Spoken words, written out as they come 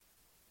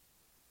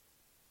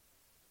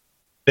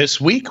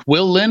This week,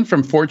 Will Lin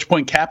from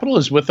ForgePoint Capital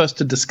is with us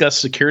to discuss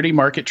security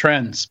market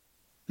trends.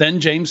 Then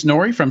James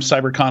Norrie from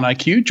CyberCon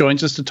IQ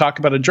joins us to talk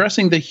about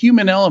addressing the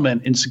human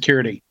element in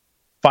security.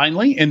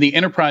 Finally, in the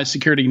enterprise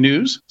security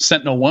news,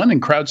 SentinelOne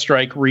and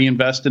CrowdStrike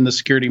reinvest in the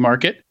security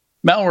market.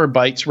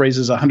 Malwarebytes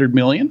raises $100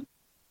 million.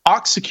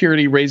 Ox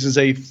Security raises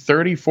a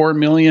 $34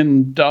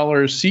 million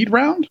seed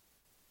round.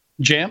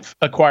 Jamf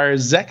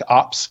acquires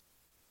ZecOps.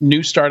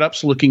 New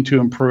startups looking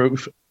to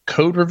improve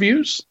code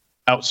reviews,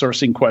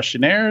 outsourcing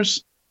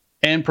questionnaires,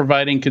 and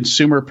providing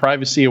consumer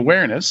privacy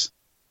awareness.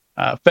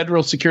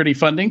 Federal security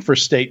funding for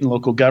state and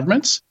local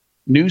governments.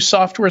 New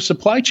software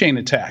supply chain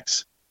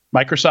attacks.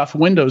 Microsoft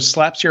Windows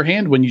slaps your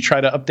hand when you try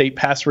to update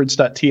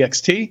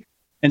passwords.txt.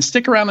 And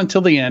stick around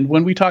until the end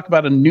when we talk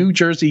about a New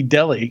Jersey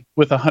deli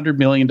with a $100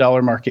 million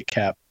market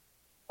cap.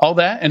 All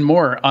that and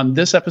more on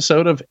this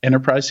episode of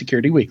Enterprise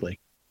Security Weekly.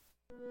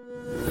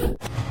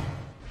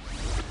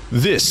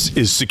 This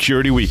is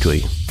Security Weekly,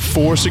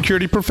 for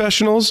security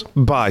professionals,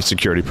 by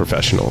security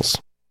professionals.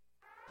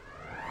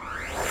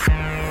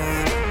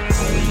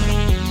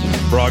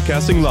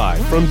 Broadcasting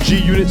live from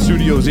G-Unit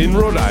Studios in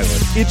Rhode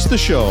Island, it's the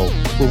show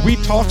where we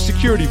talk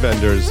security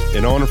vendors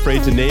and aren't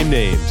afraid to name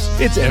names.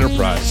 It's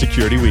Enterprise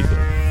Security Weekly.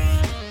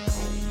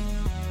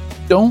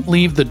 Don't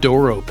leave the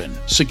door open.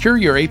 Secure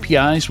your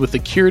APIs with the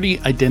Curity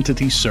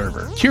Identity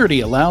Server.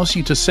 Curity allows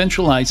you to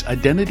centralize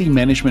identity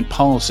management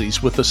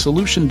policies with a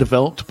solution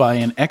developed by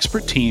an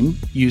expert team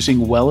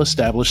using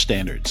well-established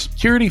standards.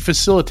 Curity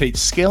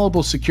facilitates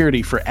scalable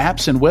security for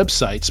apps and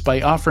websites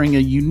by offering a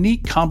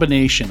unique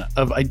combination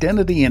of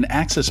identity and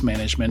access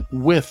management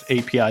with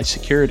API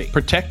security.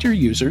 Protect your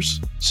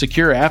users,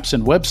 secure apps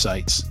and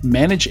websites,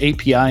 manage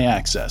API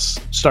access.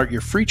 Start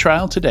your free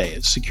trial today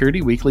at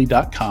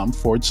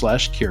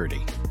securityweekly.com/curity.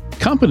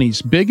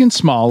 Companies big and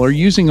small are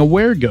using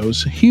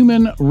AwareGo's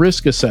human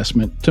risk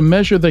assessment to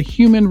measure the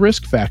human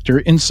risk factor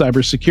in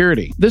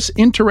cybersecurity. This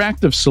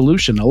interactive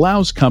solution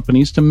allows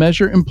companies to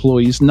measure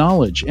employees'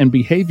 knowledge and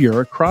behavior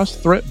across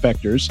threat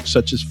vectors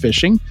such as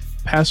phishing,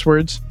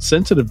 passwords,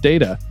 sensitive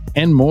data,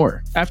 and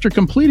more. After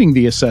completing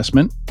the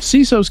assessment,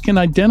 CISOs can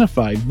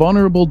identify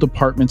vulnerable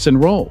departments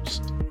and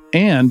roles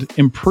and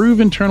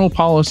improve internal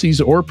policies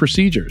or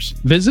procedures.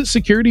 Visit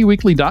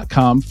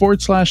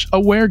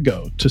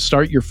securityweekly.com/AwareGo to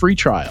start your free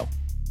trial.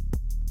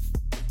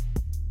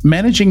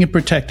 Managing and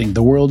protecting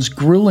the world's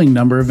grueling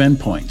number of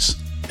endpoints,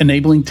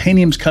 enabling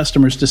Tanium's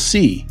customers to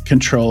see,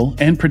 control,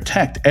 and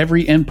protect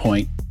every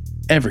endpoint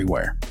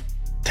everywhere.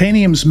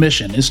 Tanium's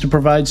mission is to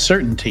provide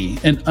certainty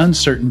in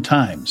uncertain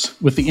times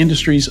with the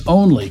industry's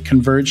only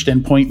converged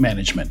endpoint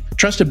management.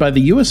 Trusted by the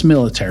U.S.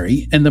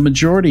 military and the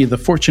majority of the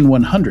Fortune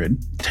 100,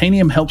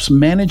 Tanium helps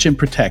manage and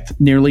protect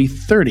nearly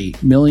 30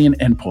 million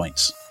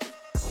endpoints.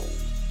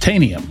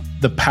 Tanium,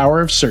 the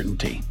power of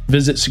certainty.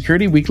 Visit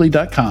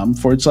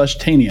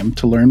securityweekly.com/Tanium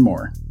to learn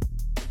more.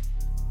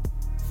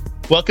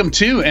 Welcome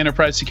to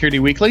Enterprise Security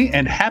Weekly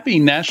and happy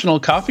National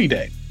Coffee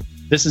Day.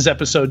 This is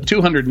episode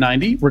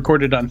 290,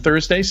 recorded on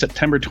Thursday,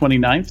 September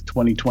 29th,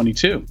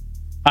 2022.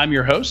 I'm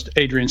your host,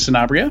 Adrian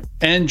Sanabria,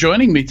 and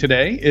joining me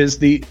today is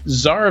the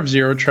czar of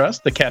Zero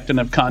Trust, the captain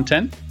of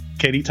content,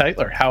 Katie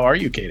Teitler. How are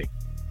you, Katie?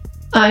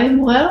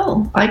 I'm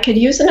well. I could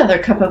use another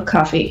cup of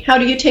coffee. How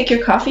do you take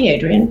your coffee,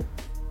 Adrian?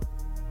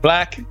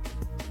 Black.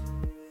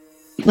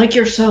 Like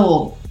your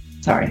soul.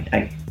 Sorry,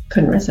 I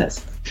couldn't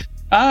resist.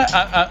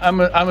 I'm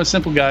a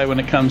simple guy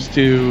when it comes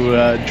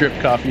to drip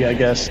coffee, I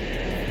guess.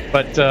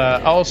 But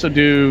I also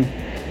do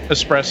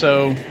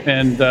espresso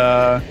and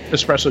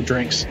espresso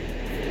drinks.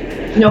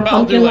 No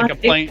pumpkin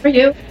latte for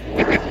you?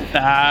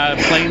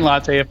 Plain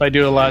latte if I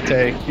do a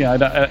latte. Yeah,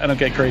 I don't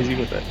get crazy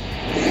with it.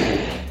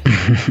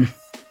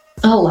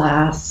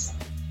 Alas.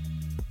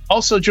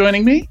 Also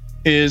joining me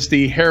is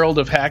the herald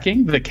of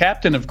hacking, the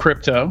captain of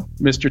crypto,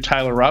 Mr.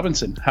 Tyler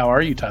Robinson. How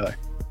are you, Tyler?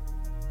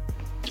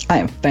 I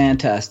am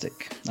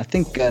fantastic. I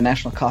think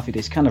National Coffee Day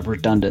is kind of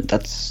redundant.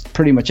 That's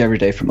pretty much every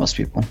day for most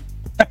people.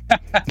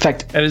 In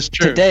fact, that is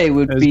true. Today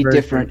would be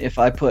different if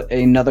I put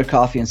another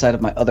coffee inside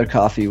of my other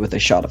coffee with a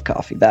shot of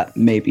coffee. That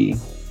may be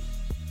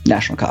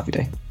National Coffee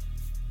Day.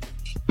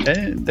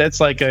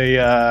 That's like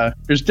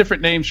there's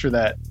different names for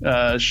that.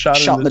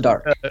 Shot in the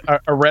dark.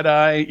 A red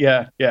eye.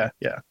 Yeah.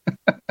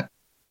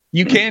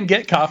 You can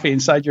get coffee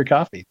inside your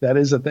coffee. That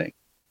is a thing.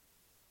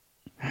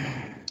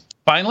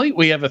 Finally,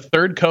 we have a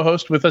third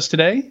co-host with us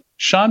today,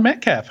 Sean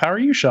Metcalf. How are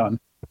you, Sean?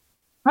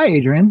 Hi,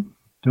 Adrian.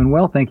 Doing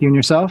well. Thank you. And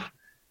yourself?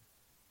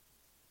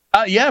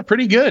 Yeah,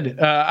 pretty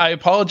good. I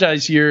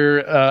apologize.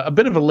 You're a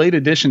bit of a late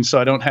addition, so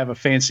I don't have a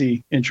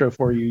fancy intro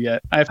for you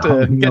yet. I have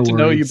to get to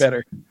know you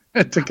better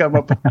to come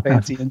up with a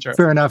fancy intro.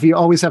 Fair enough. You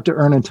always have to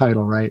earn a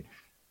title, right?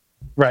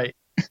 Right.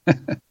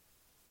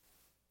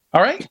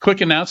 All right.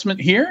 Quick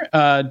announcement here.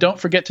 Don't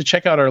forget to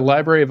check out our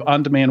library of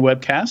on-demand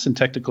webcasts and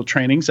technical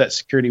trainings at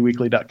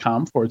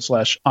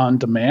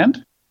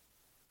securityweekly.com/on-demand.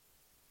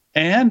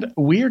 And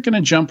we are going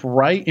to jump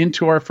right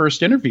into our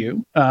first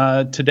interview.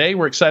 Today,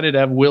 we're excited to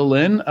have Will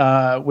Lin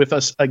with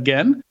us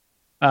again.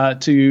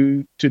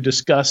 to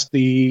discuss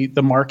the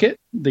market,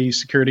 the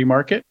security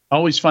market.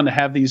 Always fun to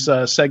have these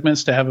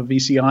segments, to have a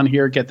VC on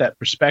here, get that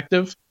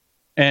perspective.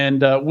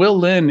 And Will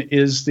Lin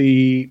is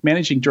the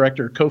managing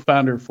director,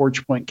 co-founder of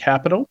ForgePoint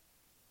Capital.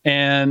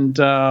 And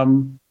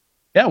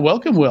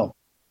welcome, Will.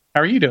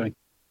 How are you doing?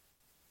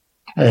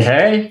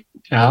 Hey.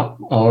 Yeah,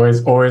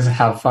 always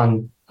have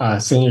fun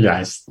seeing you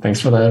guys.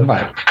 Thanks for the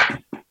invite.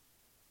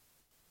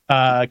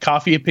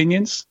 Coffee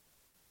opinions?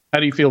 How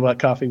do you feel about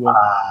coffee, Will?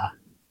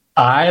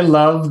 I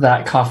love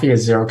that coffee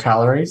is 0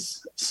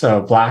 calories,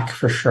 so black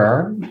for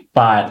sure.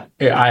 But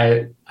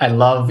I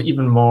love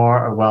even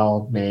more a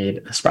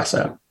well-made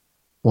espresso.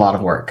 A lot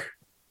of work.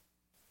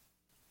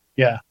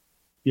 Yeah.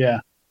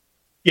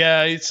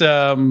 It's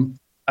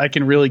I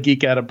can really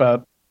geek out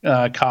about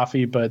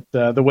coffee, but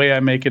the way I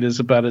make it is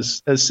about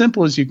as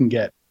simple as you can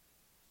get.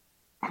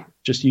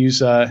 Just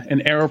use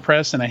an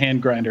AeroPress and a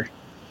hand grinder.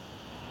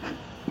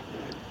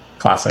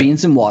 Classic.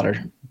 Beans and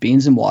water.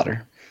 Beans and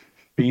water,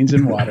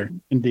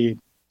 indeed.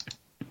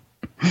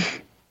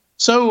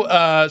 So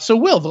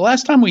Will, the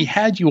last time we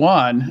had you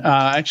on,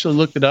 I actually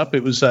looked it up.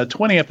 It was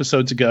 20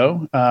 episodes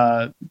ago,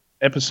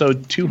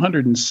 episode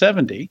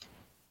 270.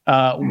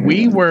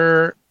 We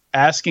were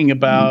asking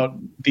about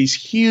these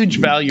huge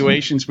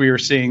valuations we were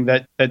seeing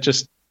that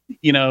just,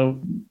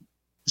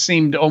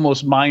 seemed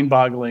almost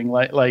mind-boggling,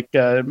 like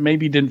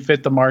maybe didn't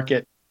fit the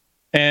market.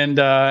 And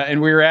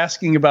we were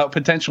asking about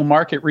potential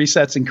market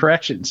resets and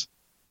corrections.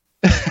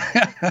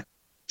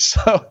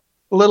 So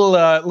a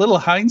little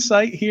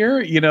hindsight here,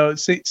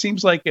 it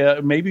seems like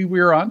maybe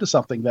we were onto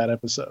something that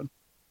episode.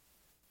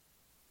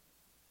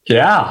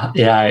 Yeah.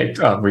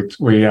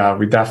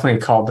 We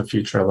definitely called the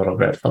future a little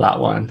bit for that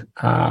one.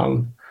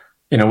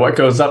 What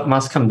goes up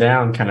must come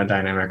down kind of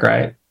dynamic,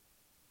 right?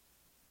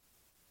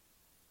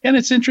 And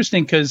it's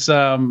interesting because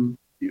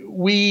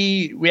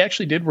we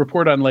actually did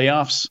report on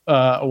layoffs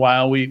a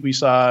while. We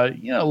saw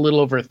a little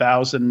over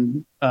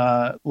 1,000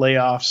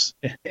 layoffs,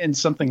 and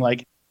something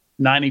like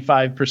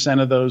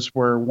 95% of those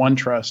were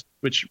OneTrust,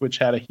 which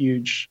had a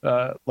huge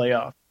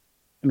layoff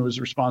and was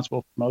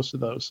responsible for most of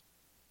those.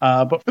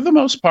 But for the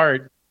most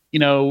part, we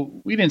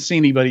didn't see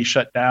anybody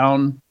shut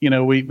down.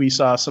 We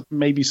saw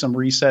maybe some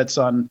resets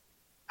on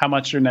how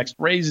much their next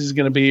raise is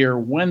going to be or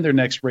when their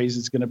next raise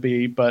is going to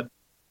be, but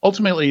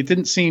ultimately, it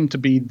didn't seem to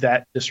be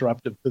that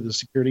disruptive to the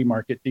security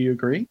market. Do you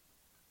agree?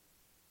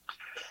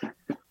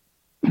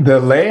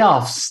 The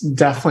layoffs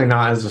definitely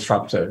not as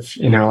disruptive.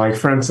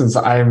 For instance,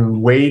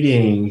 I'm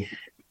waiting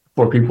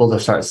for people to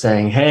start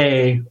saying,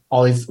 hey,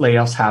 all these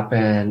layoffs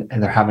happen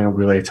and they're having a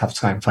really tough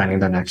time finding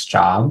their next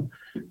job.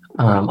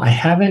 I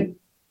haven't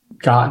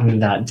gotten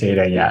that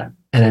data yet.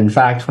 And in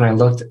fact, when I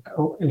looked,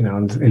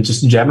 in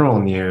just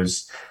general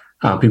news,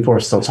 people are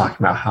still talking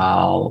about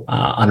how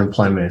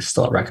unemployment is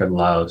still at record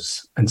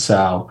lows. And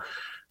so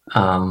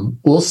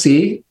we'll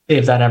see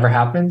if that ever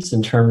happens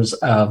in terms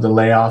of the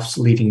layoffs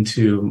leading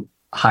to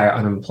higher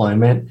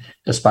unemployment,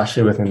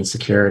 especially within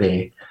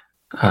security.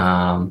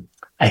 I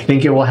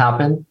think it will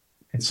happen.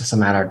 It's just a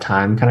matter of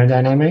time kind of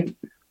dynamic.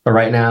 But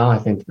right now, I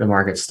think the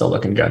market's still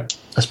looking good,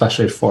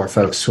 especially for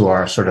folks who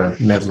are sort of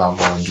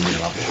mid-level and junior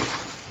level.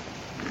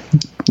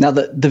 Now,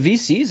 the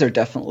VCs are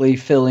definitely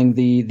filling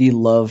the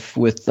love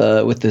with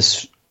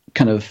this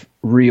kind of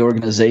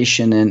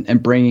reorganization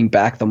and bringing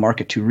back the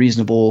market to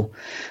reasonable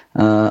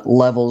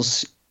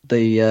levels.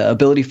 The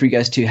ability for you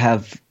guys to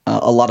have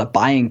a lot of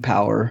buying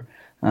power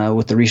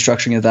with the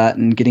restructuring of that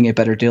and getting a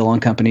better deal on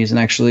companies, and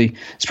actually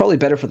it's probably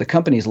better for the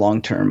companies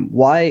long term.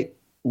 Why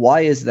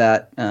is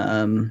that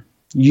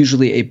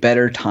usually a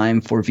better time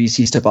for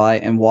VCs to buy,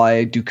 and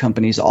why do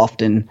companies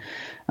often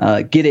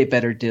get a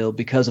better deal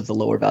because of the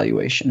lower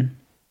valuation?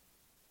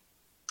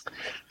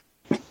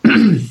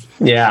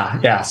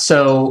 Yeah.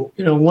 So,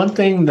 one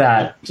thing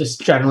that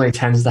just generally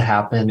tends to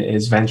happen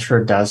is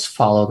venture does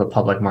follow the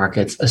public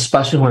markets,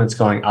 especially when it's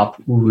going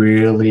up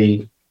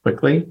really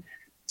quickly.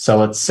 So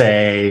let's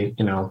say,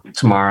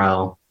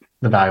 tomorrow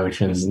the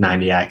valuation is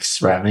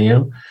 90x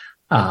revenue.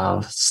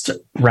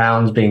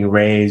 Rounds being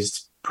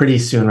raised pretty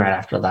soon right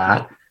after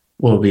that.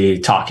 We'll be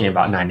talking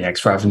about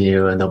 90x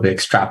revenue, and they'll be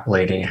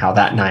extrapolating how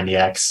that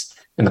 90x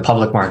in the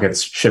public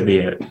markets should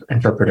be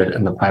interpreted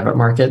in the private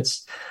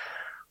markets.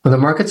 When the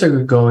markets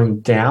are going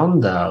down,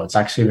 though, it's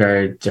actually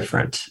very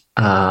different.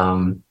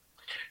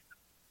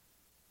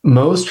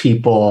 Most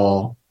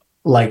people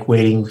like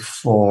waiting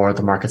for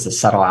the markets to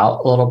settle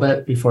out a little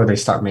bit before they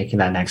start making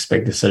that next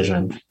big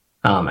decision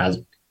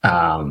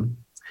in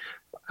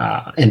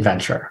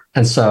venture.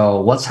 And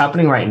so what's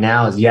happening right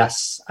now is,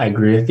 yes, I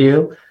agree with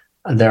you.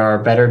 There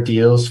are better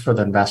deals for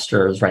the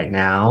investors right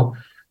now,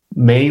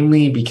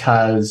 mainly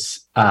because,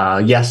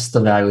 yes,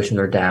 the valuations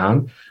are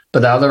down.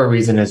 But the other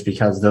reason is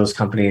because those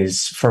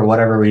companies, for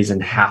whatever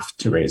reason, have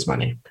to raise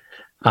money.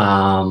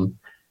 And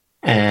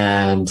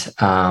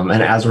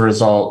as a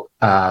result,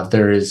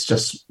 there is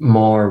just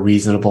more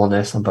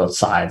reasonableness on both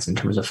sides in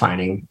terms of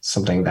finding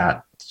something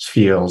that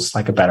feels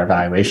like a better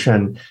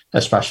valuation,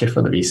 especially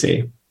for the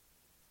VC.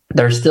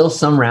 There's still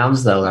some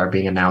rounds, though, that are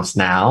being announced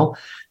now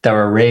that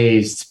were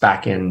raised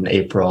back in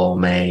April,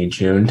 May,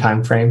 June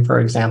timeframe, for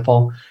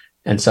example.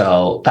 And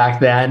so back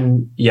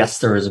then, yes,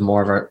 there was a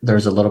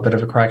little bit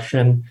of a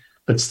correction,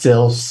 but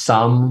still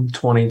some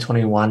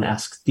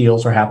 2021-esque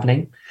deals were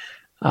happening.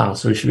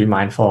 So we should be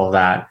mindful of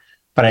that.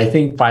 But I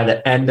think by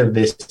the end of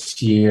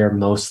this year,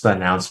 most of the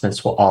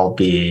announcements will all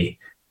be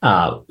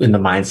in the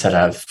mindset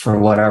of, for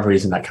whatever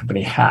reason, that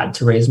company had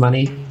to raise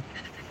money.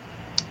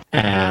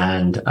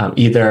 And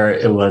either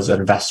it was an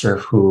investor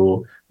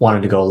who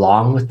wanted to go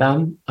along with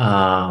them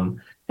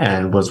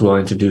and was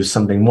willing to do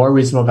something more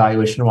reasonable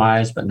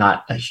valuation-wise, but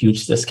not a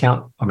huge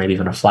discount, or maybe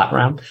even a flat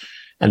round.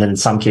 And then in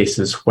some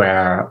cases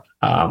where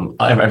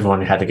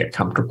everyone had to get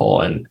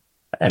comfortable and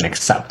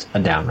accept a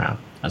down round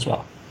as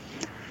well.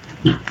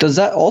 Does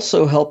that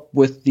also help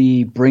with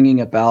the bringing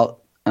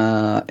about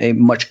a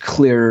much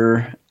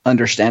clearer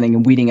understanding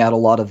and weeding out a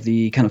lot of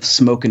the kind of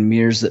smoke and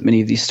mirrors that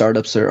many of these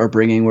startups are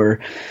bringing,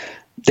 where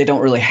they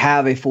don't really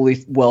have a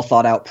fully well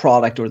thought out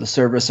product, or the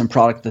service and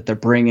product that they're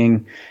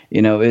bringing,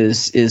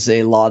 is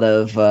a lot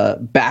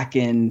of back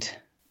end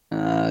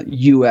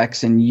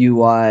UX and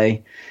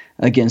UI,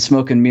 again,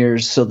 smoke and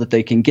mirrors, so that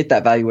they can get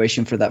that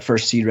valuation for that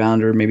first seed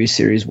round or maybe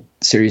Series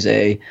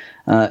A.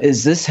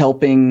 Is this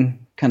helping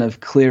kind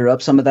of clear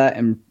up some of that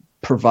and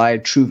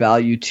provide true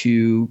value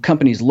to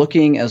companies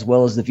looking, as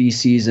well as the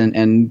VCs,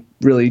 and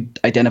really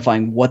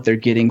identifying what they're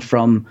getting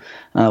from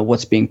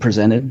what's being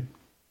presented?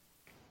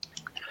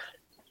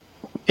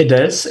 It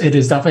is. It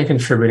is definitely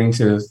contributing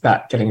to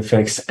that getting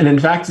fixed. And in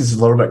fact, it's a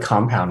little bit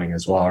compounding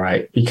as well,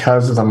 right?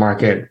 Because of the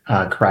market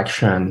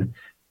correction,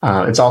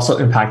 it's also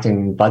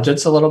impacting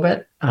budgets a little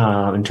bit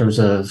in terms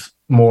of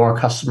more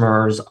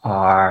customers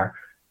are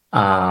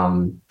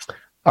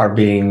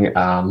being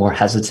more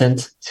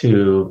hesitant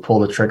to pull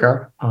the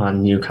trigger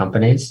on new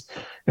companies.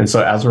 And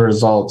so as a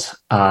result,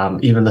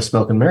 even the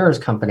smoke and mirrors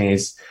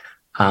companies,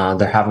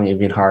 they're having an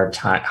even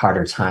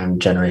harder time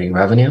generating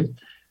revenue.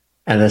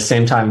 And at the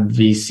same time,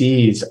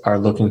 VCs are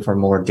looking for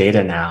more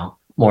data now,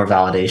 more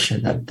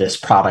validation that this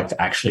product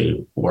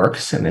actually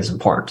works and is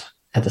important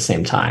at the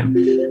same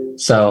time.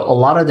 So a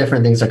lot of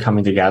different things are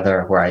coming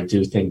together where I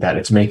do think that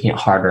it's making it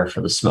harder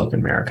for the smoke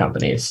and mirror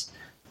companies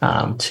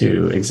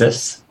to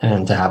exist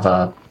and to have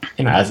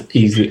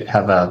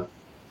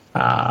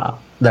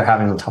they're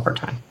having a tougher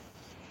time.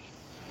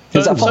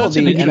 Does that follow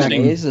the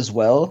M&As as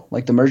well?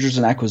 Like the mergers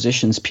and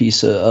acquisitions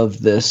piece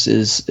of this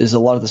is a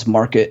lot of this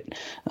market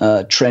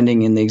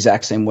trending in the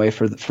exact same way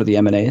for the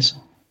M&As?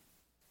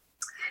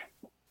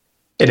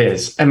 It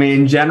is. I mean,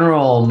 in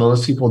general,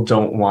 most people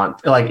don't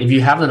want, like, if you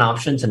have an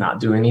option to not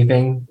do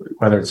anything,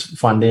 whether it's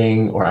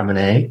funding or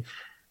M&A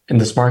in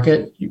this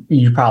market,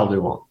 you probably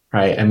won't,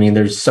 right? I mean,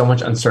 there's so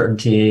much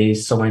uncertainty,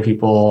 so many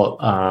people,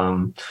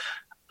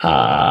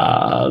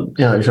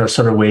 they're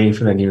sort of waiting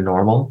for the new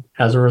normal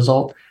as a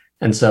result.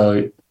 And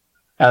so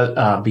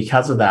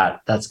because of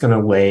that, that's going to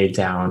weigh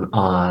down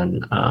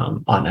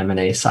on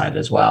M&A side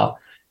as well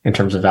in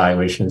terms of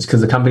valuations,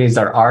 because the companies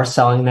that are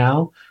selling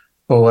now,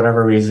 for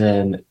whatever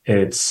reason,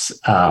 it's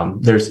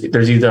there's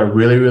either a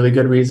really, really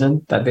good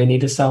reason that they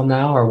need to sell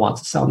now or want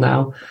to sell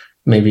now.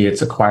 Maybe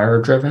it's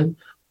acquirer driven,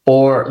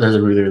 or there's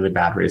a really, really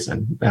bad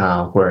reason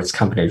where it's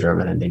company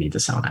driven and they need to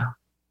sell now.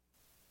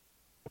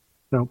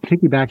 So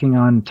piggybacking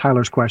on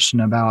Tyler's question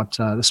about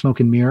the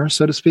smoke and mirror,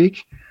 so to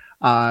speak,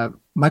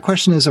 my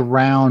question is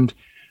around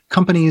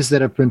companies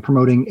that have been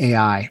promoting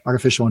AI,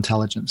 artificial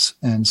intelligence.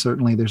 And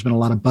certainly there's been a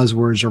lot of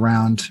buzzwords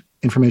around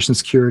information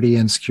security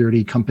and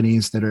security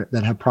companies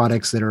that have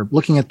products that are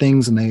looking at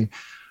things, and they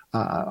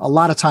a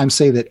lot of times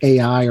say that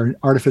AI or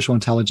artificial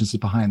intelligence is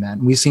behind that.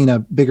 And we've seen a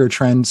bigger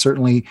trend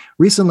certainly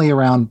recently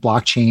around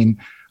blockchain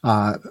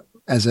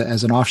as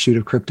an offshoot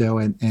of crypto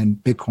and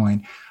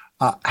Bitcoin.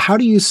 How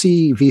do you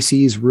see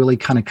VCs really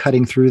kind of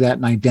cutting through that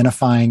and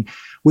identifying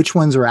which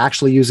ones are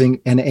actually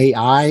using an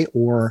AI,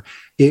 or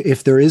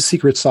if there is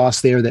secret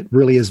sauce there that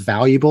really is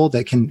valuable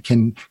that can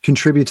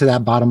contribute to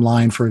that bottom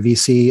line for a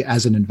VC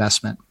as an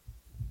investment?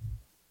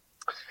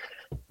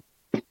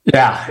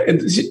 Yeah,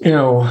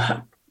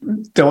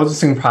 the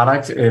Oldesting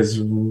product is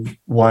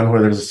one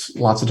where there's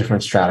lots of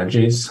different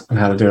strategies on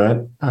how to do it.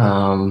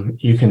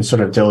 You can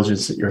sort of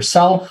diligence it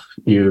yourself.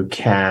 You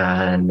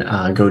can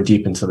go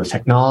deep into the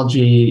technology.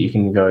 You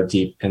can go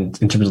deep in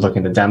terms of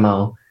looking at the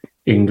demo.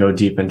 You can go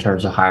deep in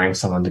terms of hiring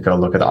someone to go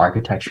look at the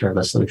architecture of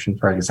the solution,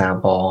 for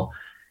example.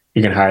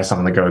 You can hire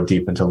someone to go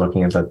deep into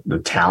looking at the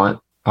talent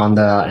on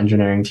the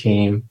engineering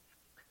team.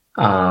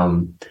 I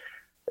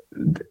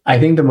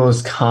think the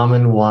most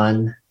common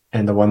one,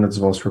 and the one that's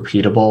most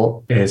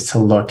repeatable, is to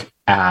look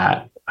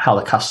at how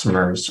the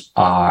customers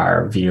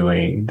are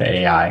viewing the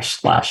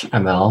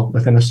AI/ML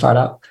within a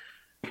startup.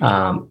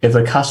 If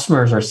the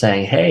customers are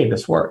saying, hey,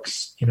 this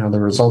works, the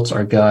results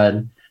are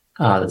good,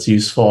 it's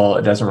useful,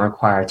 it doesn't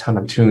require a ton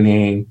of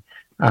tuning,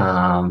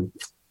 and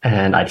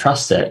I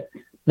trust it,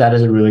 that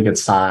is a really good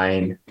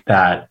sign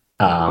that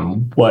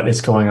what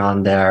is going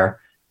on there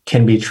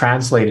can be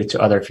translated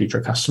to other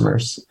future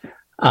customers.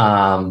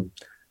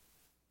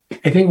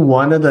 I think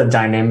one of the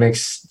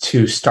dynamics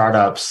to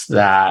startups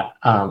that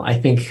I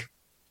think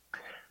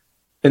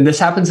and this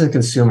happens in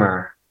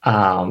consumer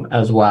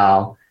as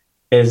well,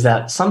 is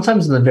that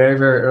sometimes in the very,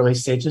 very early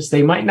stages,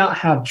 they might not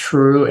have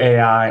true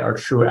AI or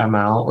true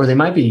ML, or they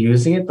might be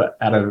using it, but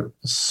at a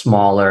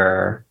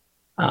smaller,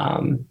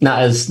 not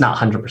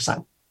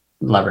 100%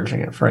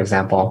 leveraging it, for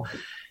example.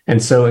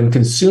 And so in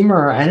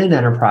consumer and in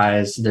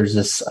enterprise, there's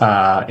this,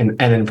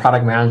 and in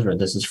product management,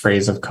 there's this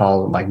phrase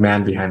called like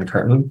man behind the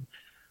curtain,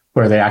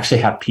 where they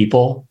actually have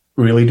people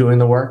really doing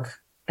the work.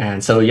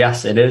 And so,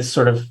 yes, it is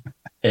sort of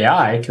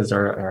AI because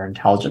there are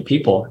intelligent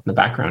people in the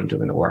background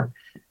doing the work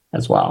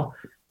as well.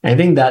 And I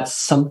think that's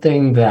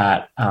something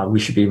that we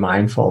should be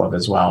mindful of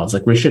as well. It's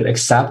like we should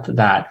accept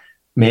that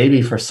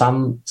maybe for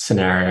some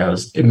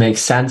scenarios, it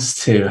makes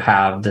sense to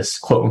have this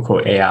quote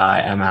unquote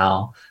AI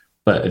ML,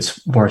 but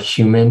it's more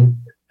human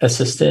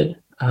assisted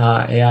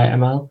AI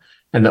ML.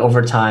 And then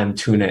over time,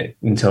 tune it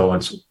until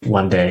it's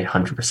one day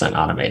 100%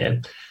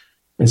 automated.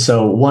 And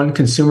so one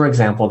consumer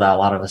example that a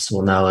lot of us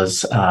will know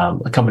is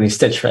a company,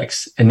 Stitch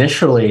Fix.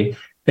 Initially,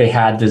 they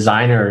had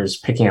designers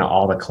picking out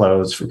all the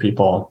clothes for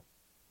people,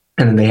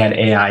 and then they had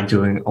AI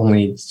doing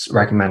only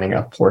recommending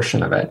a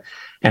portion of it.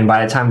 And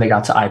by the time they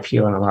got to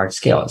IPO on a large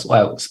scale,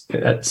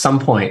 at some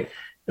point,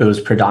 it was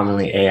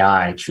predominantly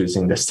AI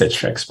choosing the Stitch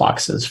Fix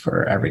boxes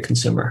for every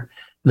consumer.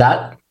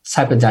 That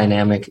type of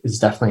dynamic is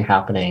definitely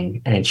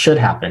happening, and it should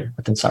happen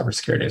within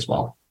cybersecurity as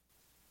well.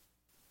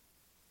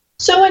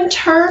 So in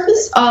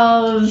terms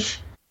of,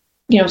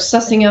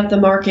 sussing out the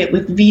market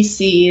with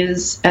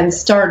VCs and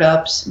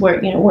startups, where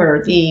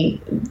the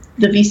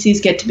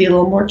VCs get to be a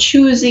little more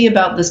choosy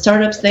about the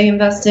startups they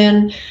invest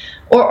in,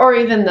 or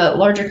even the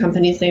larger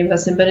companies they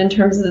invest in, but in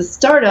terms of the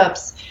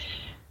startups,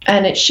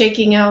 and it's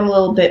shaking out a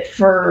little bit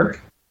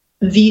for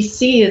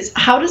VCs,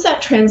 how does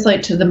that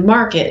translate to the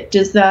market?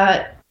 Does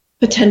that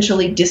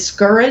potentially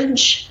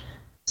discourage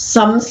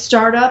some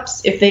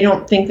startups if they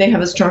don't think they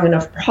have a strong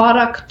enough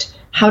product?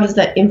 How does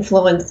that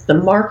influence the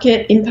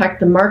market, impact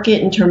the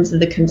market in terms of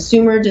the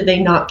consumer? Do they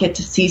not get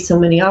to see so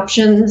many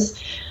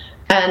options?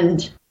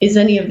 And is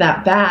any of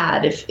that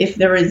bad if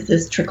there is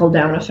this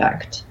trickle-down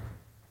effect?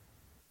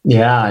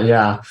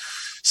 Yeah.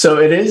 So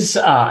it is,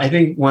 I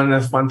think one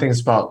of the fun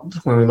things about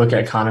when we look at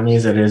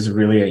economies, it is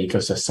really an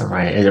ecosystem,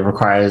 right? It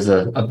requires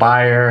a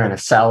buyer and a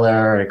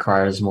seller. It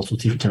requires multiple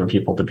different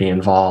people to be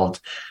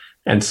involved.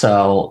 And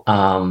so,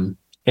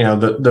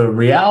 the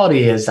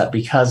reality is that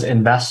because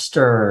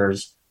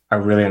investors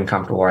are really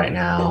uncomfortable right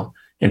now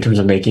in terms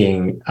of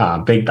making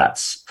big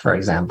bets, for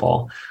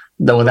example,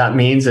 though what that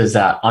means is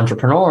that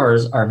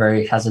entrepreneurs are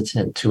very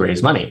hesitant to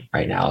raise money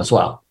right now as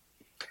well.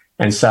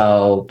 And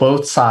so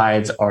both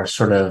sides are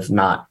sort of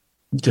not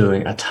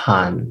doing a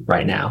ton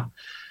right now.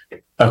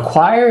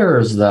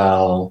 Acquirers,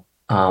 though,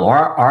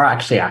 are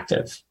actually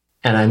active.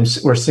 And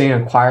we're seeing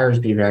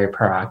acquirers be very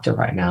proactive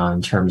right now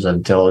in terms of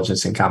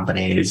diligencing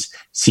companies,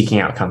 seeking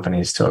out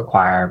companies to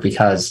acquire,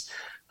 because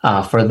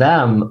for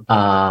them,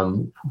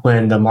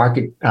 when the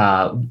market,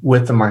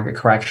 with the market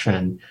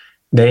correction,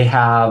 they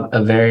have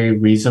a very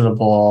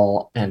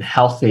reasonable and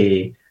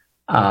healthy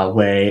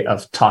way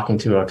of talking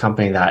to a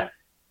company that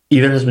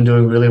either has been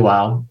doing really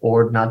well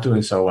or not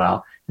doing so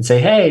well, and say,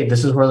 hey,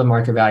 this is where the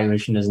market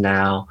valuation is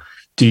now.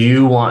 Do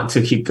you want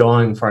to keep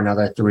going for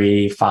another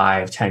 3,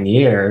 5, 10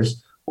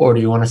 years? Or do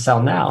you want to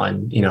sell now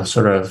and,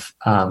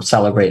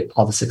 celebrate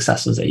all the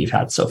successes that you've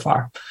had so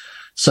far?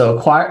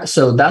 So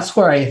that's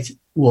where I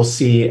will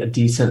see a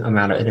decent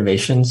amount of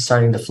innovation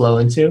starting to flow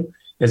into,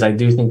 is I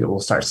do think that we'll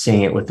start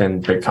seeing it within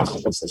big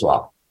companies as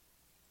well.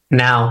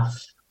 Now,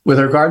 with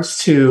regards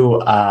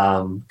to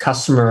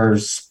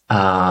customers'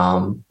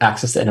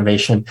 access to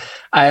innovation,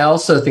 I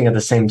also think at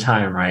the same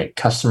time, right,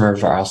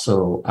 customers are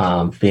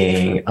also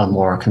being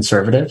more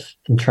conservative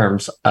in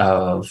terms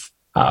of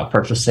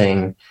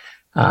purchasing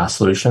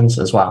solutions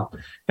as well.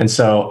 And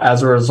so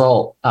as a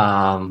result,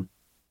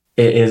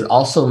 it is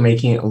also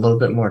making it a little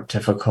bit more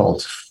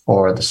difficult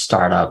for the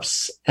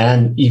startups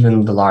and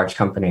even the large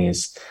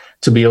companies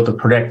to be able to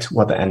predict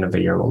what the end of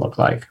the year will look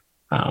like.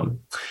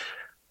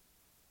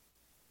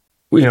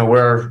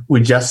 We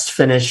just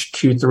finished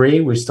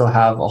Q3. We still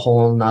have a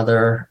whole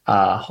nother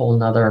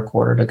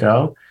quarter to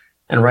go.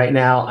 And right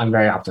now I'm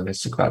very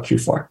optimistic about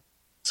Q4.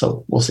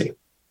 So we'll see.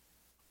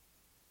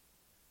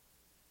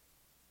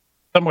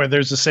 Somewhere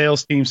there's a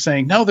sales team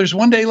saying, no, there's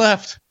one day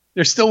left.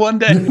 There's still one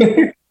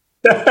day.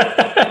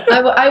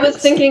 I was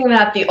thinking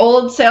that the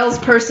old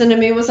salesperson to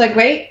me was like,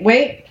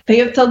 wait, they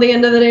have till the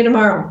end of the day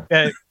tomorrow.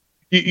 Yeah,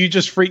 you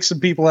just freak some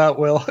people out,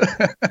 Will.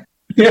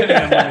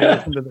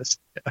 Listen to this.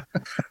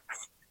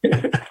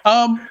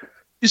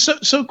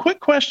 So quick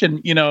question,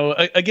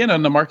 again,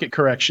 on the market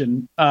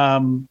correction,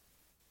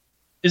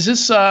 is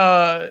this,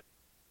 are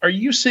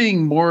you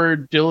seeing more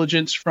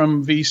diligence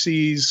from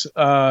VCs,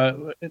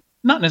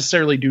 not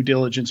necessarily due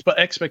diligence, but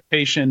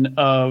expectation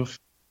of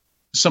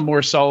some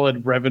more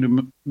solid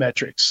revenue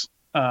metrics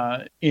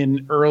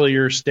in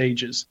earlier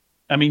stages?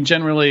 I mean,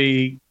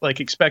 generally, like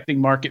expecting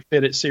market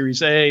fit at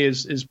Series A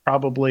is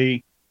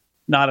probably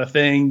not a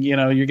thing. You're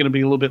going to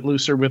be a little bit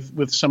looser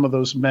with some of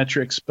those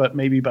metrics, but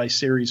maybe by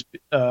Series B,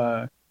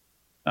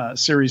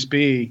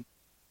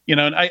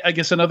 And I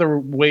guess another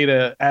way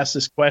to ask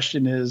this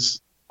question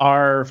is,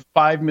 are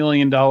 $5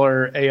 million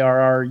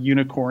ARR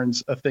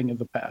unicorns a thing of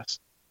the past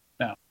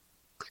now?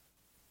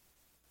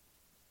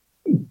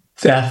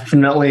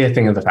 Definitely a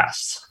thing of the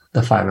past.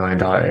 The $5 million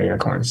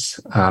unicorns,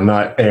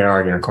 not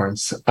ARR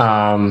unicorns.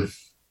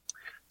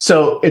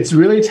 So it's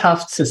really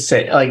tough to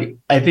say. Like,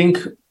 I think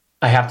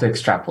I have to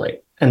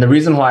extrapolate. And the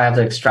reason why I have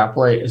to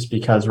extrapolate is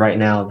because right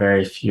now,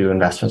 very few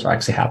investments are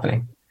actually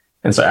happening.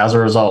 And so as a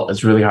result,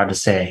 it's really hard to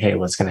say, hey,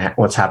 what's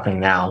happening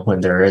now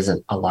when there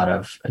isn't a lot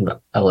of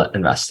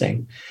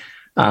investing.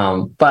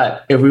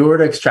 But if we were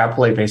to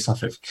extrapolate based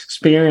off of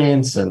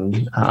experience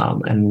and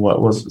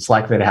what was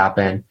likely to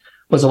happen,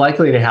 what's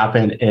likely to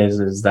happen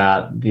is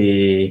that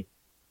the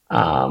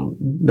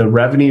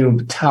revenue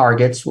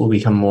targets will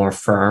become more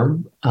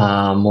firm,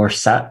 more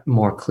set,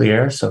 more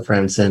clear. So, for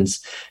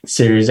instance,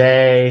 Series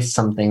A,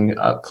 something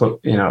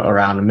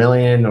around $1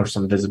 million or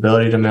some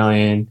visibility to $1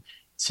 million.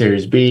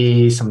 Series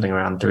B, something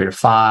around 3 to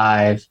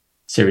 5.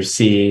 Series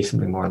C,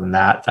 something more than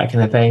that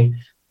kind of thing.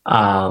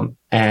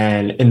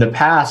 And in the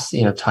past,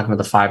 talking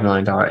about the $5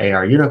 million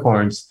AR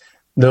unicorns,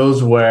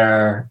 those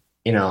were,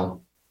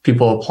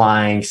 people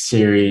applying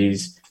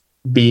Series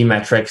B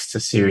metrics to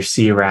Series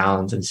C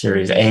rounds and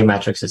Series A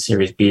metrics to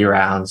Series B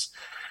rounds,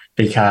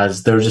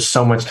 because there was just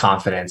so much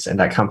confidence in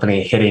that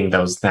company hitting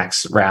those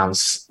next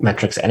rounds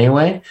metrics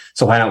anyway.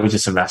 So why don't we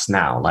just invest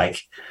now?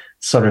 Like,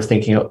 sort of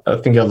thinking a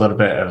little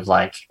bit of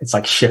like, it's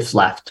like shift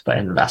left, but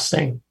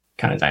investing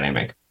kind of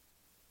dynamic.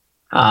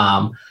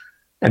 And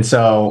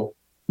so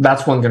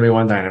that's going to be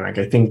one dynamic.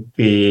 I think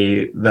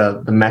the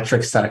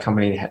metrics that a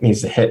company needs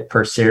to hit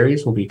per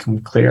series will become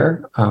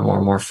clear,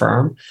 or more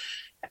firm.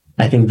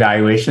 I think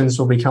valuations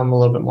will become a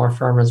little bit more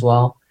firm as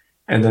well.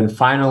 And then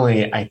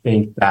finally, I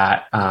think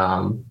that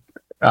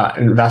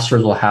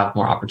investors will have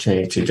more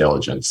opportunity to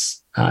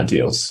diligence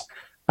deals.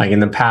 Like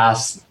in the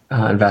past,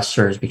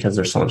 investors, because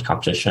there's so much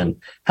competition,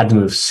 had to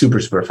move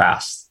super, super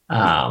fast.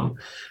 And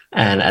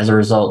as a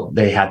result,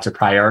 they had to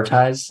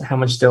prioritize how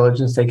much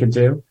diligence they could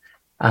do.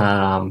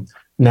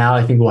 Now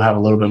I think we'll have a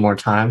little bit more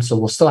time. So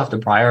we'll still have to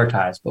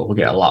prioritize, but we'll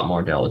get a lot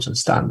more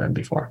diligence done than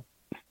before.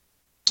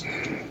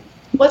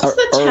 What's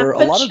the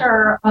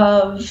temperature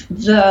of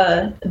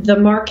the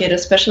market,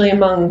 especially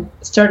among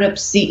startup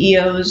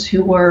CEOs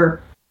who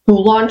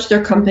launched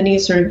their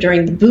companies sort of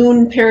during the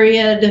boom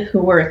period, who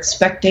were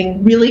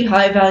expecting really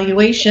high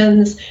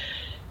valuations?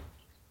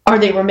 Are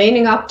they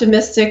remaining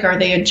optimistic? Are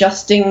they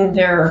adjusting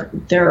their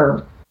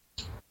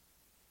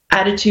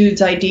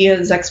attitudes,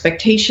 ideas,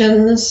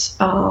 expectations?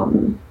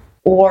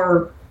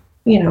 Or,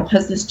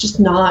 has this just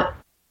not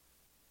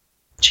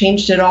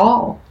changed at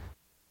all?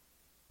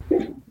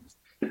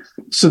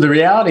 So the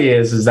reality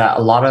is that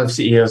a lot of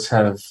CEOs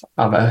have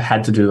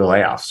had to do the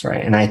layoffs,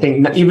 right? And I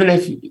think even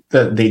if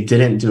they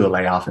didn't do a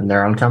layoff in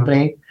their own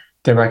company,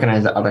 they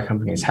recognize that other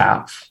companies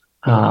have.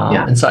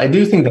 And so I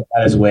do think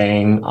that is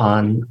weighing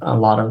on a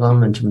lot of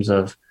them in terms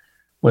of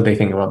what they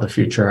think about the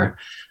future.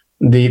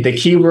 The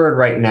key word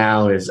right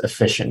now is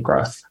efficient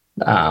growth.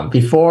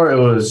 Before it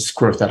was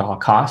growth at all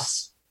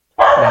costs.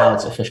 Now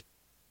it's efficient.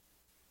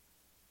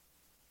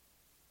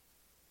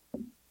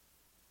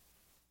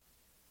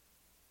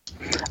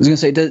 I was going to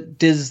say,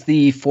 does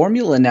the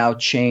formula now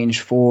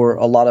change for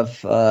a lot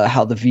of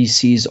how the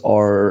VCs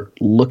are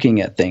looking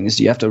at things?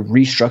 Do you have to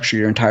restructure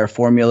your entire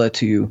formula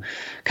to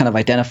kind of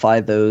identify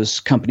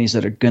those companies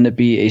that are going to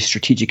be a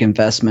strategic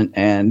investment,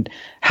 and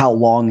how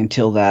long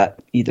until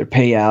that either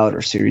payout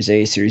or Series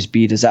A, Series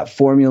B? Does that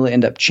formula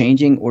end up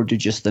changing, or do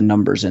just the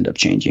numbers end up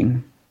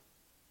changing?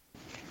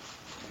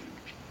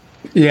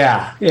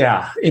 Yeah.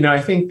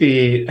 I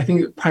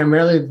think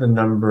primarily the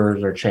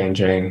numbers are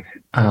changing.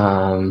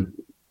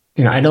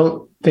 I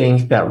don't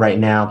think that right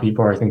now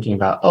people are thinking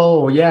about,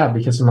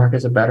 because the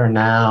markets are better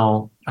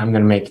now, I'm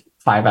going to make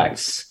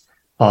 5x.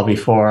 While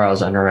before I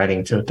was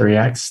underwriting to a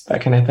 3x,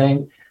 that kind of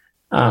thing.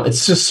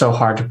 It's just so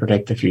hard to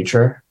predict the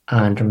future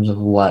in terms of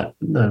where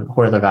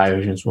the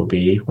valuations will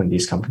be when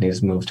these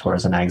companies move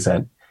towards an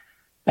exit.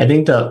 I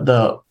think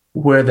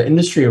where the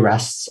industry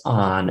rests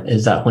on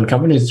is that when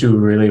companies do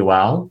really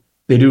well,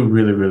 they do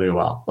really, really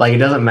well. Like, it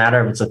doesn't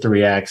matter if it's a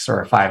 3x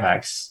or a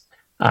 5x.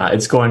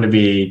 It's going to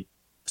be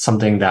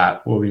something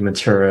that will be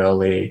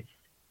materially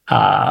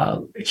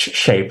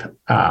shape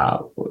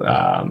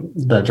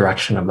the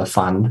direction of the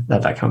fund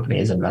that company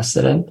is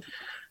invested in.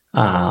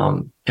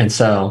 And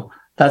so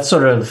that's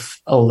sort of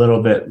a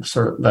little bit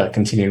sort of the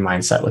continuing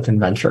mindset within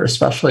venture,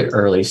 especially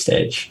early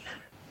stage.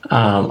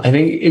 I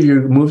think if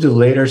you move to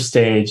later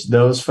stage,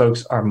 those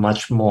folks are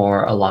much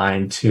more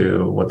aligned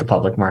to what the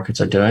public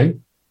markets are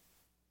doing.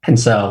 And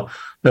so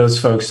those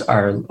folks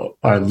are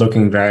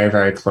looking very,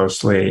 very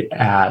closely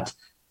at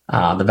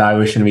the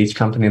valuation of each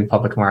company in the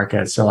public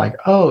markets. So like,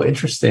 oh,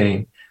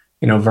 interesting.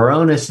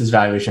 Varonis's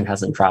valuation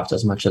hasn't dropped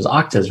as much as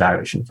Okta's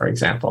valuation, for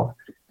example.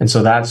 And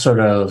so that sort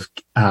of,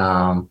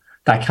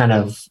 that kind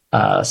of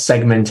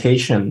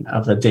segmentation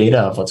of the data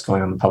of what's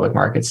going on in the public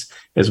markets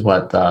is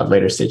what the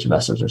later stage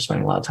investors are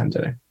spending a lot of time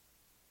doing.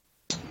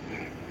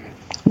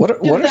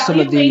 What are some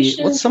of the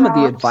what's some of the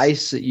drops.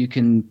 advice that you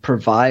can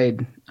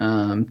provide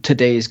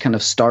today's kind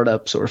of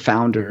startups or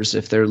founders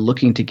if they're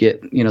looking to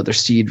get their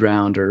seed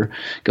round or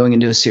going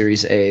into a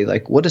Series A?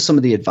 Like, what is some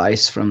of the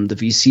advice from the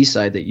VC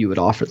side that you would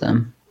offer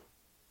them?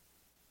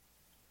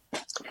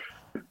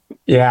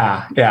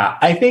 Yeah.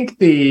 I think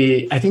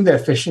the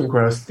efficient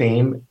growth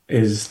theme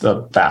is the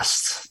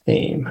best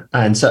theme,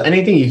 and so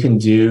anything you can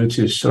do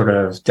to sort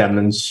of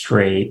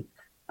demonstrate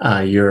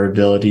your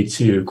ability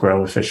to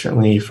grow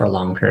efficiently for a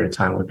long period of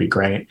time would be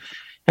great.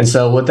 And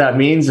so what that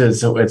means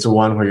is it's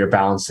one where you're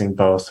balancing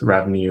both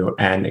revenue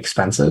and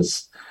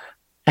expenses.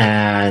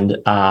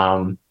 And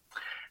so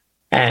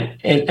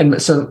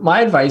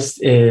my advice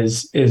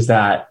is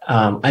that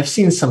I've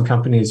seen some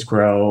companies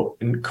grow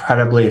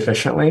incredibly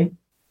efficiently.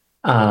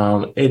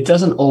 It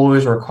doesn't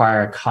always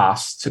require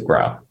costs to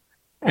grow,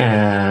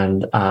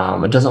 and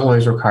it doesn't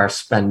always require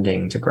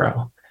spending to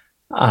grow.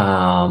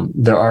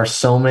 There are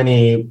so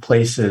many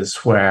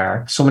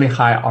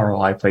high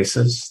ROI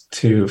places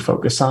to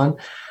focus on.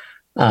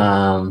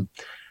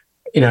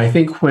 I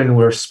think when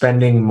we're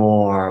spending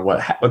more,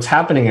 what's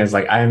happening is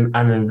like I'm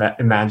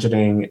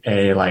imagining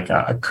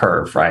a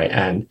curve, right?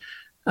 And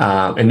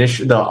all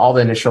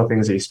the initial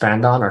things that you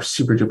spend on are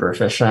super duper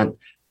efficient.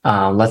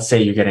 Let's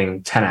say you're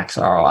getting 10x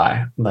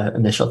ROI, the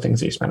initial things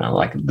that you spend on,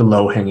 like the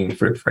low hanging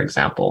fruit, for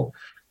example.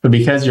 But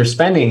because you're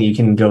spending, you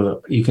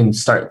can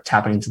start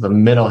tapping into the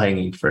middle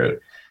hanging fruit.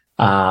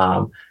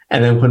 And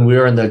then when we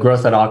were in the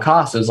growth at all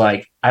costs, it was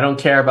like, I don't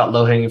care about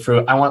low hanging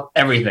fruit. I want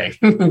everything.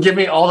 Give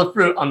me all the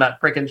fruit on that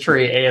freaking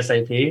tree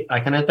ASAP,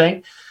 that kind of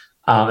thing.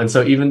 And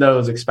so even though it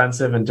was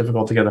expensive and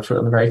difficult to get the fruit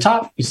on the very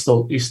top, you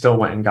still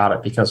went and got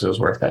it because it was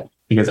worth it,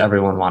 because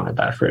everyone wanted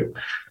that fruit.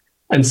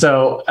 And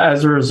so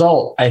as a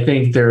result, I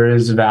think there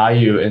is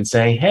value in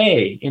saying,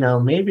 hey,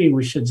 maybe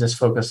we should just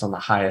focus on the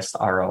highest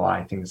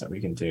ROI things that we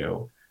can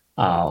do.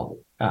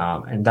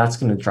 And that's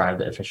going to drive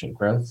the efficient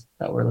growth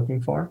that we're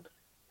looking for.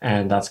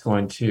 And that's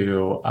going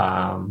to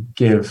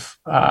give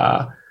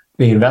the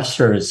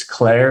investors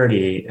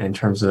clarity in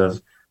terms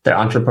of the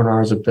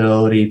entrepreneur's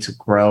ability to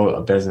grow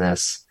a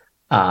business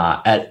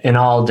in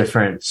all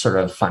different sort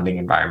of funding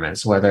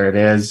environments, whether it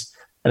is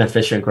an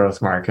efficient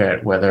growth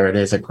market, whether it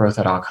is a growth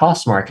at all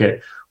cost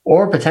market,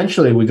 or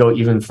potentially we go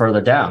even further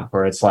down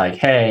where it's like,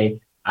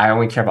 hey, I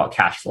only care about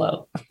cash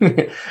flow.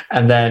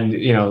 And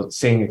then,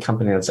 seeing a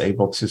company that's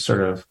able to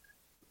sort of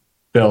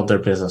build their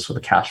business with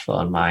a cash flow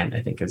in mind,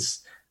 I think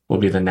will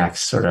be the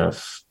next sort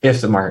of,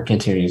 if the market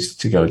continues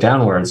to go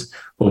downwards,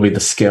 will be the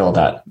skill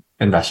that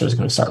investors are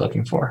going to start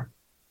looking for.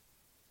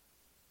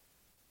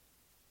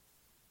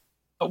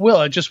 Will,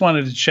 I just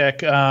wanted to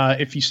check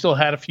if you still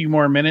had a few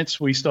more minutes.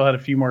 We still had a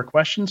few more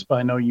questions, but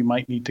I know you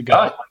might need to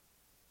go.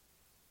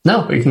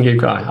 No, we can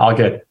keep going. All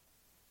good.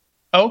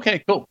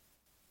 Okay, cool.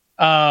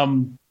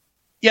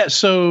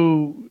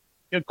 So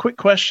a quick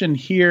question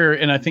here,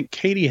 and I think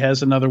Katie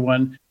has another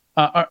one.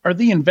 Are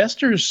the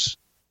investors,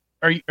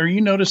 are you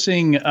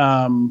noticing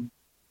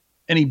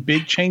any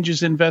big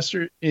changes in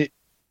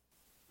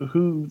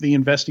who the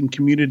investing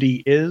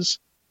community is?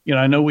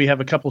 I know we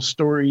have a couple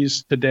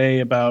stories today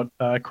about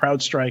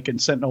CrowdStrike and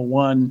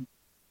SentinelOne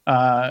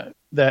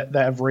that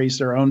have raised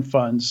their own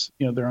funds,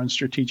 their own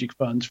strategic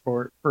funds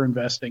for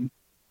investing.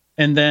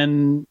 And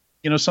then,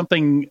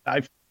 something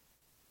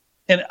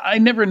I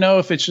never know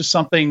if it's just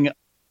a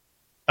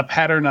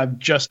pattern I've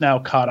just now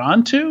caught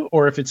on to,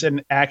 or if it's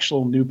an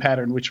actual new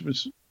pattern,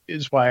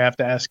 is why I have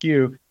to ask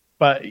you.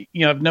 But,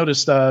 I've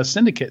noticed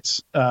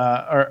syndicates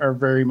are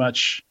very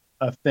much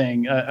a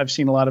thing. I've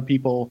seen a lot of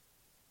people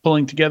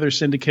pulling together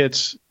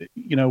syndicates,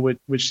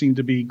 which seem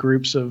to be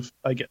groups of,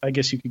 I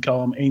guess you could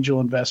call them angel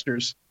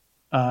investors,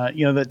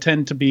 that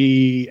tend to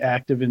be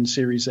active in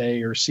Series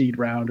A or seed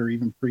round or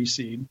even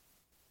pre-seed.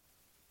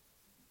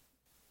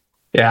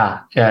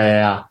 Yeah.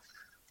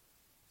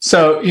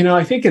 So,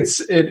 I think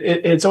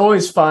it's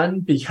always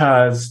fun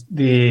because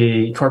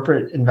the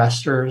corporate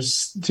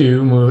investors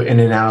do move in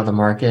and out of the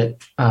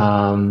market.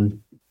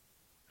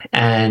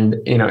 And,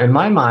 in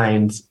my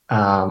mind,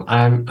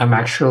 I'm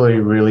actually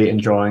really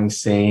enjoying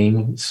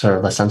seeing sort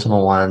of the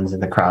SentinelOnes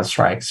and the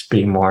CrowdStrikes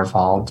being more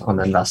involved on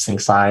the investing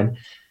side,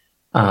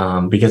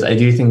 because I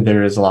do think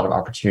there is a lot of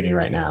opportunity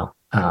right now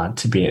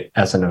to be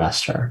as an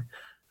investor,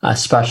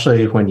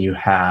 especially when you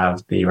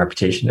have the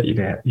reputation that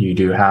you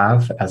do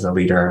have as a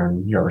leader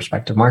in your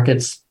respective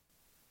markets.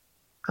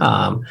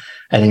 I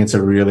think it's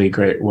a really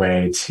great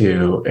way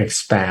to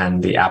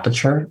expand the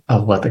aperture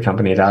of what the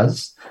company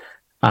does,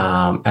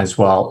 as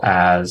well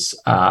as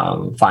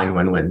find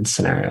win-win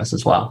scenarios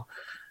as well.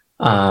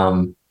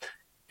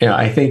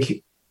 I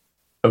think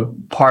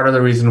part of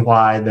the reason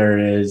why there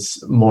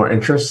is more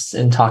interest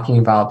in talking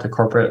about the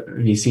corporate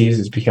VCs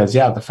is because,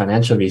 the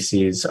financial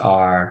VCs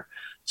are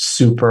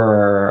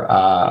super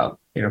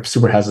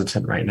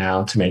hesitant right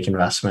now to make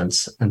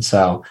investments, and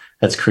so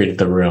that's created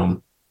the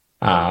room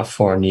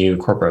for new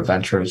corporate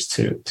ventures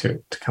to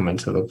come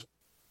into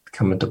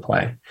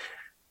play.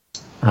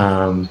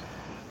 And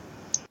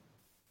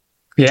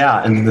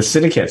the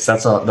syndicates,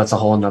 that's a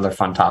whole another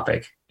fun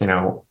topic.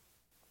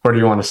 Where do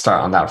you want to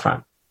start on that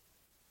front?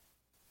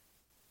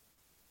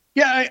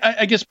 Yeah,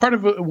 I guess part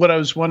of what I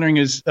was wondering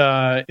is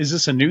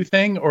this a new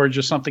thing or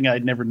just something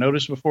I'd never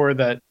noticed before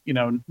that,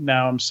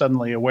 now I'm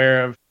suddenly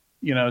aware of?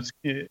 It's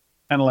kind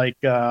of like,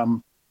 I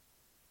don't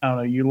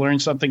know, you learn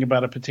something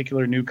about a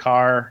particular new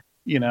car,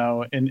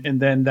 and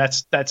then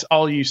that's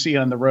all you see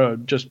on the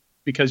road just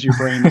because your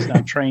brain is now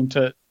trained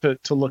to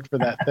look for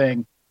that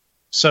thing.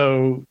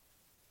 So,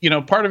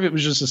 part of it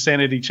was just a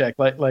sanity check.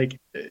 Like,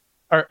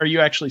 are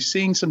you actually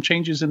seeing some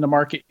changes in the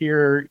market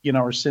here?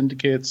 Are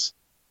syndicates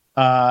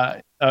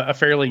a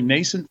fairly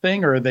nascent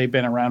thing, or have they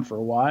been around for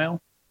a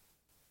while?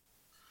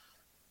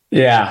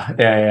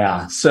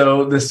 Yeah.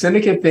 So the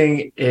syndicate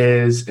thing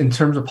is, in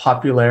terms of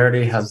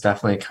popularity, has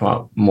definitely come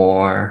up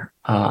more.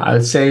 I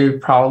would say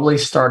probably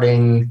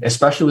starting,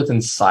 especially within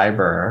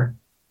cyber, I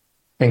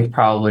think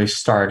probably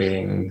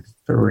starting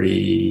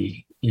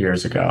 3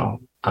 years ago.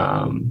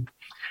 Have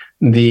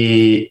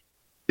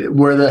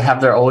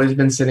there always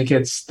been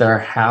syndicates? There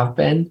have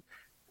been.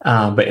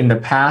 But in the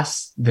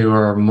past, they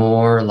were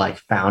more like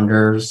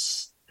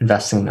founders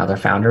investing in other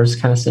founders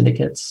kind of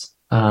syndicates.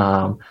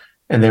 And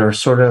they were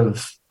sort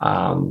of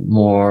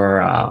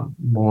more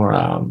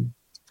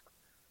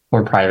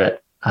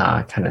private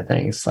kind of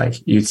things. Like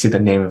you'd see the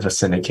name of a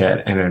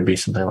syndicate and it would be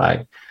something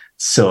like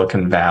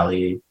Silicon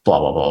Valley, blah,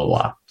 blah,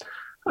 blah,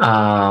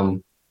 blah.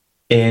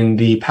 In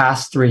the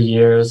past 3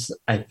 years,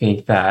 I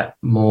think that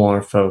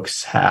more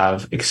folks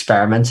have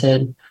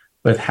experimented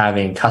with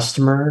having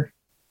customer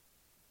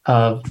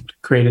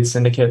created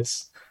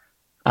syndicates.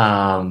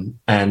 And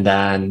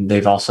then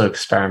they've also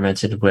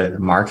experimented with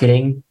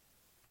marketing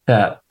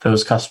that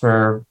those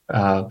customer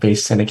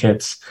based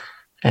syndicates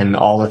and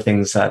all the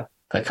things that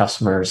the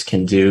customers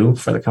can do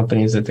for the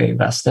companies that they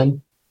invest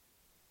in.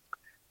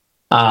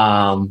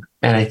 And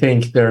I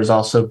think there's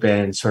also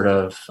been sort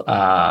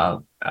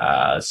of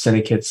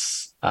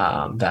syndicates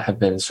that have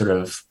been sort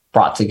of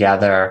brought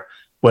together,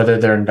 whether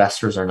they're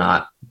investors or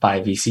not,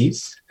 by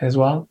VCs as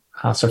well.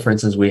 So, for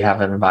instance, we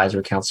have an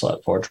advisory council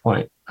at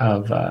ForgePoint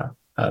of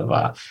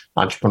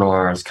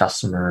entrepreneurs,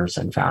 customers,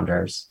 and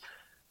founders.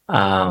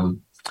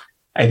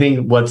 I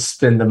think what's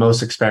been the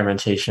most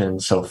experimentation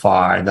so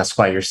far, and that's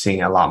why you're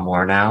seeing a lot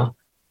more now,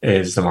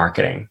 is the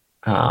marketing.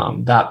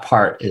 That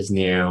part is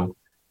new.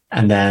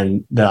 And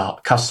then the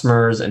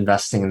customers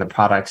investing in the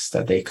products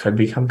that they could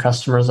become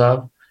customers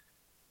of,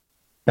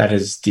 that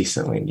is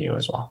decently new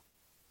as well.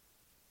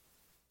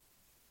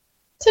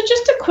 So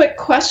just a quick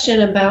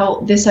question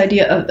about this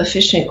idea of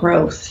efficient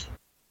growth.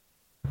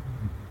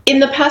 In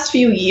the past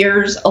few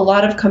years, a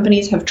lot of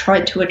companies have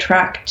tried to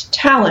attract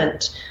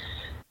talent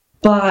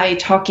by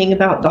talking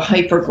about the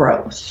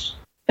hypergrowth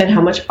and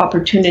how much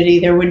opportunity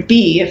there would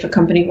be if a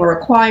company were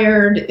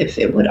acquired, if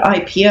it would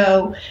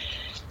IPO.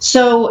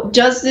 So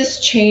does this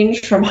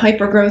change from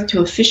hypergrowth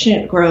to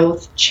efficient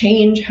growth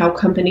change how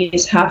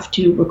companies have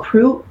to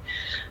recruit?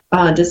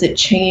 Does it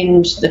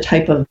change the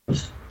type of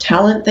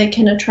talent they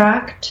can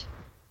attract?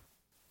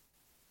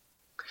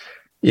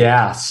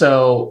 Yeah,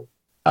 so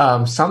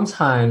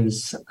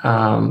sometimes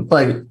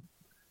like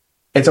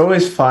it's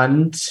always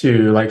fun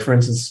to, like, for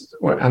instance,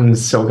 I'm in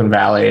Silicon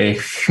Valley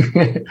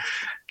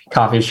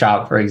coffee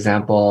shop, for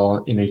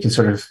example, you can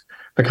sort of,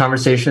 the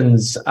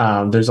conversations,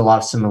 there's a lot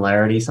of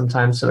similarity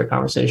sometimes to the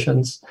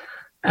conversations.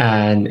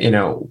 And,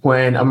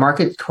 when a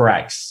market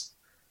corrects,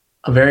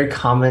 a very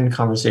common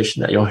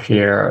conversation that you'll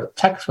hear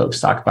tech folks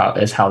talk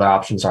about is how their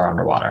options are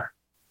underwater.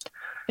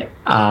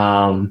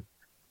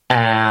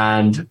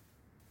 And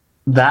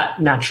that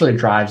naturally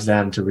drives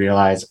them to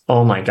realize,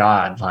 oh my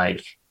God,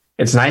 like,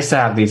 it's nice to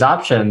have these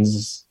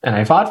options and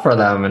I fought for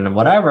them and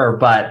whatever,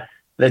 but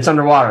it's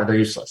underwater. They're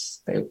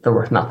useless. They're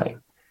worth nothing.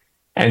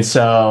 And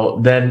so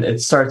then it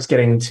starts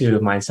getting to a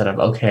mindset of,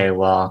 okay,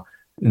 well,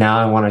 now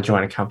I want to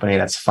join a company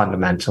that's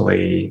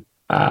fundamentally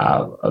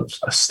a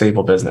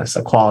stable business,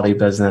 a quality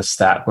business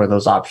where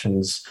those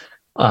options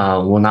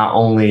will not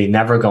only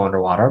never go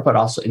underwater, but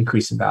also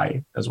increase in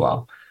value as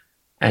well.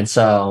 And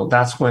so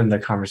that's when the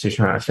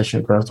conversation around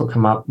efficient growth will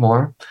come up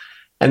more.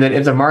 And then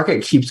if the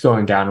market keeps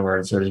going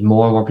downwards, there's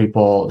more and more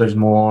people, there's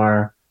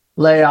more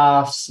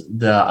layoffs,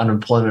 the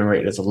unemployment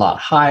rate is a lot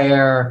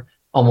higher,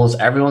 almost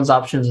everyone's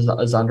options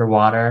is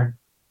underwater,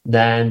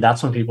 then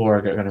that's when people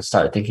are going to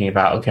start thinking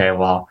about, okay,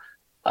 well,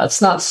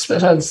 let's not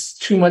spend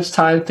too much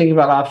time thinking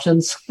about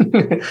options.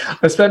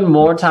 Let's spend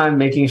more time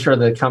making sure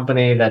the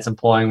company that's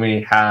employing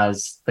me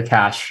has the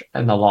cash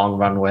and the long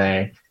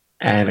runway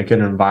and a good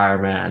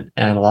environment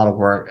and a lot of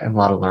work and a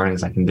lot of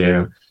learnings I can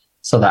do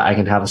so that I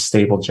can have a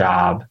stable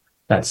job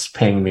that's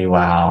paying me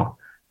well.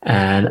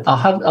 And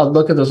I'll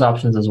look at those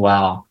options as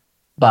well,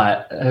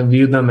 but I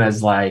view them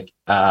as like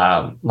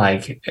a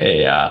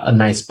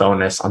nice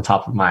bonus on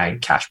top of my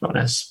cash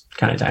bonus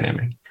kind of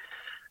dynamic.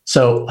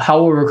 So how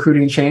will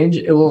recruiting change?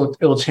 It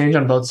will change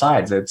on both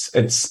sides.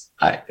 It's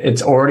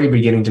already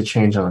beginning to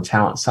change on the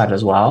talent side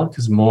as well,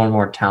 because more and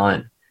more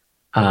talent,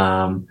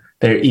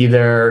 they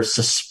either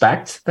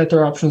suspect that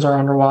their options are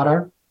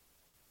underwater,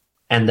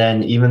 and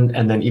then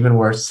even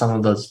worse,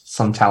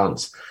 some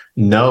talents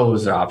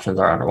knows their options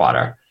are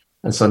underwater,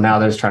 and so now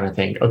they're trying to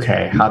think,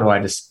 okay,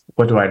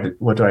 what do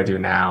I do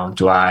now?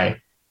 Do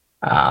I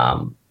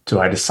Do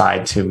I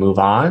decide to move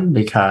on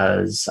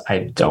because I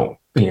don't,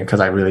 because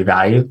I really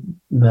value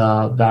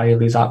the value of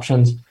these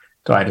options?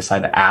 Do I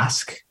decide to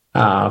ask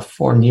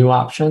for new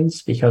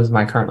options because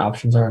my current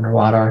options are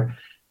underwater?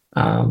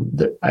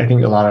 I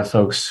think a lot of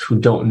folks who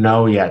don't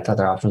know yet that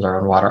their options are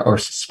underwater or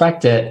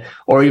suspect it,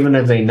 or even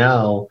if they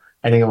know,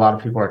 I think a lot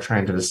of people are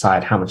trying to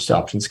decide how much the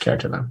options care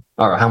to them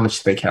or how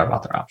much they care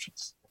about their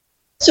options.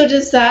 So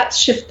does that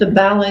shift the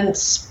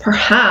balance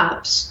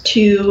perhaps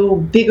to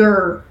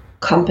bigger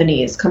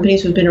companies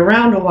who've been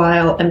around a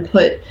while, and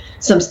put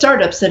some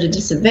startups at a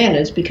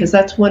disadvantage? Because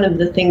that's one of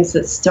the things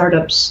that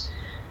startups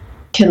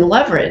can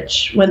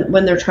leverage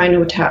when they're trying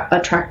to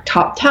attract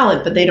top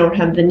talent, but they don't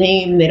have the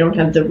name, they don't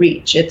have the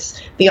reach.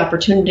 It's the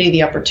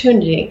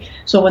opportunity.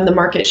 So when the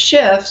market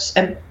shifts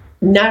and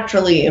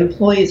naturally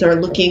employees are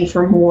looking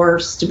for more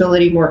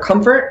stability, more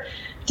comfort,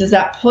 does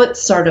that put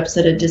startups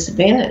at a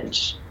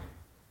disadvantage?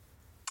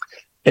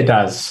 It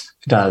does.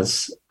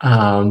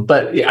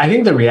 But I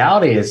think the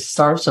reality is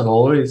startups have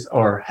always,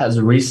 or has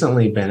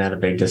recently been, at a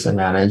big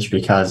disadvantage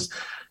because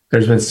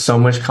there's been so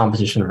much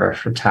competition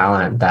for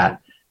talent that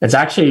it's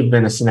actually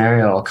been a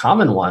scenario, a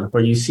common one,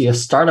 where you see a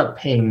startup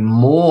paying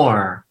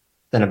more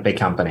than a big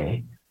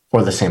company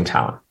for the same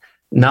talent.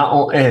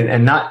 Not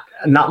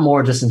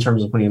more just in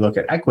terms of when you look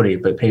at equity,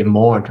 but pay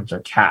more in terms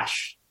of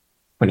cash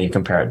when you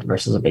compare it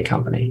versus a big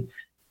company.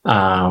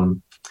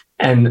 With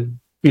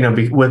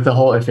the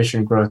whole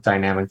efficient growth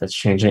dynamic that's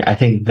changing, I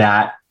think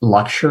that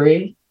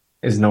luxury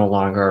is no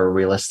longer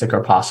realistic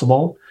or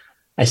possible.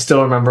 I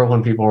still remember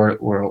when people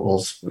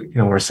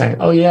were saying,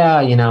 "Oh yeah,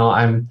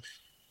 I'm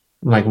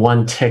like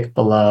one tick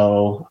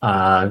below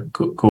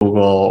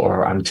Google,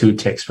 or I'm 2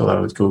 ticks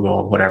below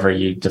Google," whatever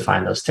you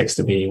define those ticks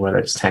to be, whether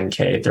it's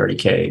 10K,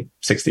 30K,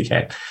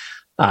 60K.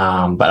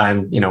 But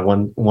I'm,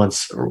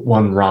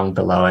 one rung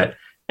below it.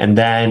 And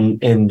then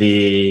in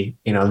the,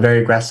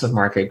 very aggressive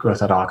market,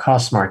 growth at all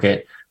costs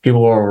market,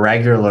 people were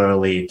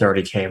regularly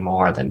 30K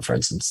more than, for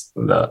instance,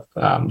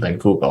 than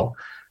Google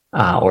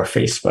or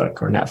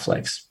Facebook or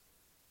Netflix.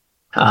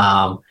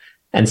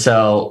 And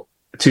so,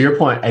 to your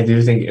point, I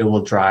do think it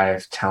will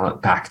drive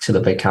talent back to the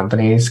big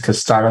companies, because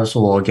startups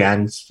will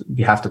again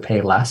have to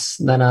pay less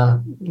than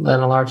a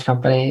large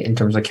company in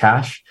terms of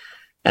cash,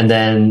 and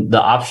then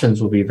the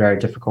options will be very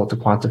difficult to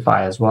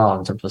quantify as well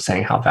in terms of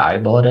saying how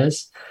valuable it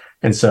is.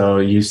 And so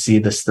you see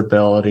the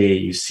stability,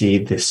 you see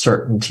the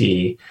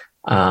certainty,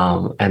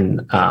 of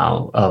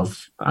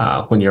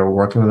when you're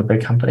working with a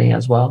big company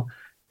as well.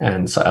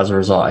 And so as a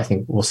result, I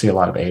think we'll see a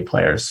lot of A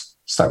players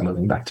start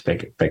moving back to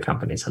big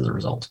companies as a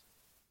result.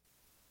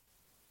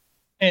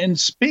 And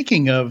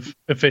speaking of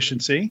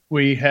efficiency,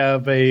 we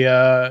have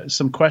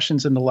some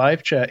questions in the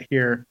live chat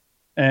here.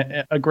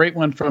 A great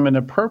one from an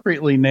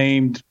appropriately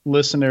named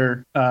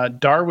listener,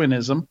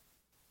 Darwinism,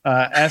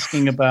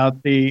 asking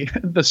about the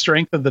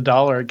strength of the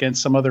dollar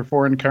against some other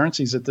foreign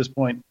currencies at this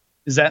point.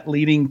 Is that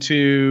leading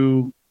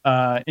to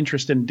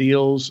interest in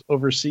deals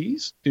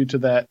overseas due to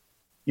that?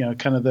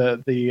 Kind of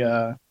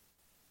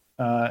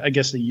I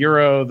guess the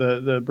euro,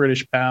 the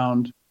British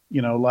pound.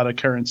 A lot of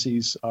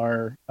currencies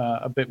are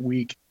a bit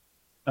weak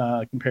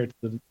compared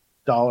to the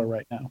dollar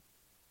right now.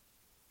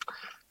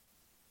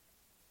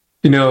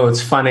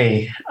 It's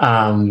funny.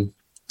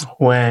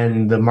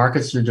 When the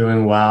markets are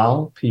doing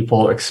well,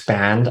 people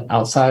expand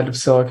outside of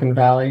Silicon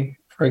Valley,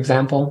 for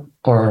example,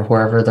 or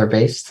wherever they're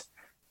based.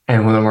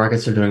 And when the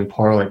markets are doing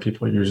poorly,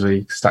 people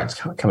usually start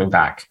coming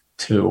back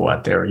to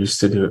what used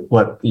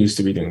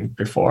to be doing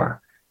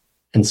before.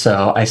 And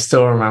so I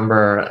still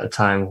remember a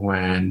time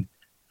when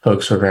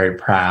folks were very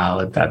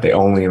proud that they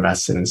only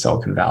invested in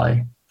Silicon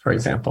Valley, for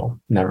example,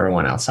 never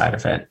went outside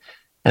of it.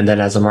 And then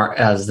as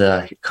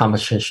the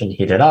competition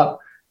heated up,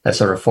 that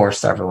sort of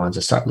forced everyone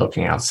to start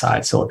looking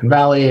outside Silicon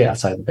Valley,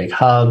 outside the big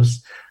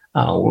hubs.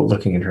 We're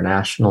looking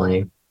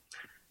internationally.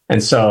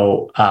 And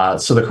so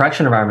the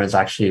correction environment is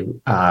actually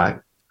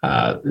going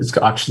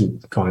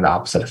the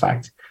opposite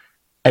effect.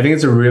 I think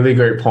it's a really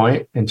great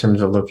point in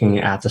terms of looking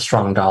at the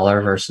strong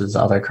dollar versus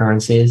other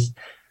currencies.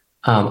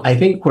 I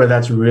think where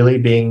that's really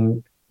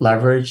being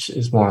leveraged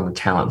is more on the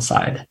talent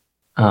side.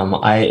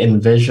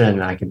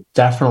 I could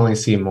definitely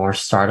see more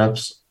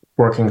startups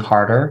working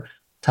harder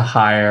to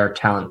hire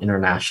talent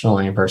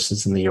internationally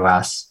versus in the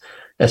US,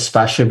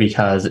 especially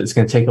because it's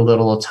going to take a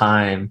little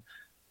time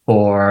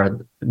for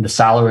the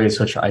salaries,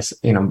 which I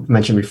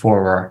mentioned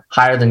before were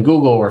higher than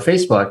Google or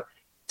Facebook,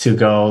 to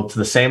go to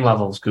the same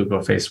level as Google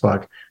or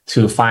Facebook,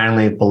 to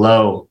finally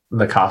below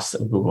the cost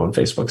of Google and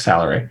Facebook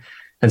salary.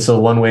 And so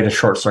one way to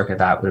short circuit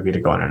that would be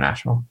to go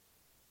international.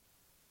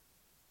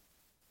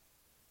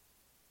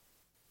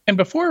 And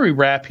before we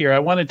wrap here, I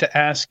wanted to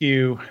ask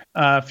you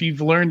if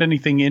you've learned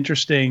anything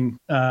interesting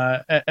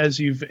as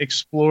you've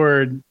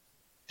explored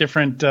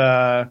different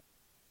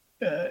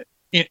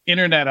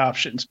internet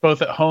options,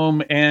 both at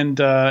home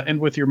and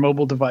with your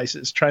mobile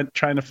devices, trying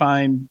to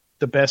find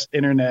the best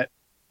internet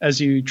as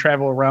you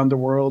travel around the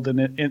world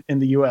and in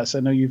the U.S.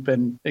 I know you've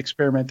been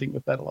experimenting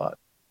with that a lot.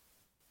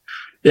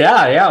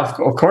 Yeah,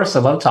 of course. I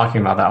love talking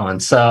about that one.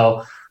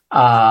 So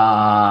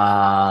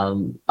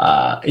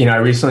I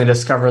recently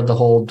discovered the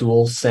whole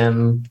dual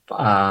SIM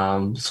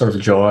sort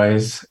of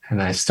joys,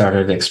 and I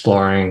started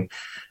exploring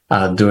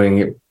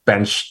doing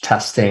bench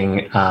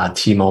testing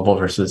T-Mobile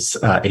versus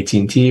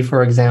AT&T,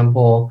 for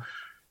example.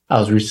 I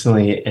was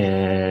recently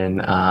in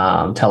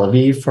Tel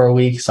Aviv for a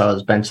week, so I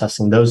was bench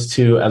testing those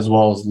two as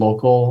well as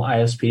local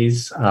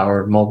ISPs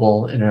or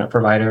mobile internet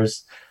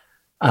providers.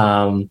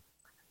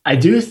 I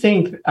do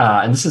think,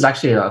 and this is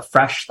actually a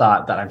fresh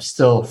thought that I'm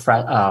still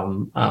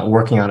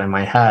working on in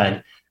my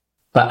head,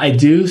 but I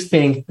do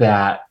think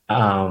that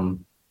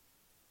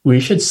we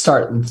should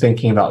start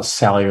thinking about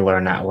cellular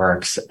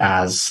networks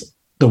as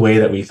the way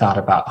that we thought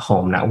about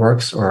home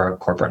networks or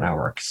corporate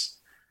networks.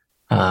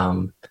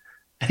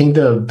 I think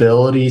the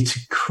ability to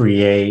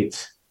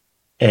create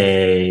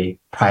a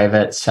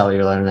private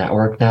cellular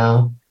network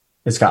now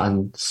has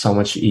gotten so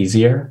much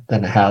easier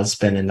than it has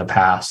been in the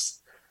past,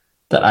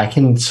 that I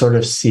can sort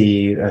of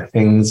see the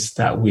things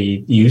that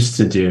we used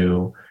to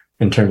do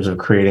in terms of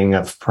creating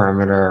a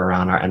perimeter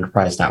around our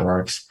enterprise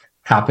networks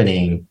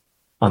happening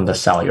on the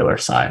cellular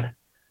side.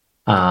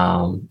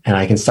 And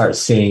I can start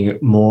seeing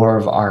more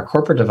of our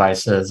corporate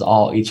devices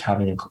all each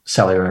having a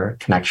cellular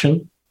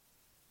connection,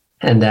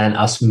 and then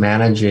us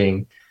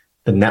managing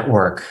the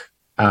network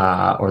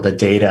or the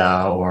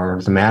data or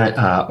the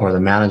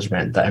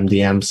management, the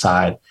MDM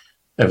side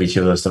of each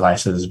of those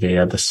devices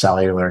via the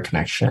cellular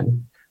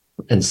connection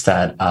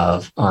instead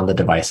of on the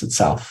device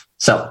itself.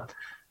 So,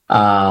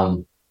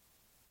 and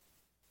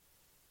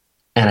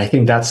I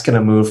think that's going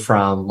to move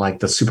from like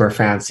the super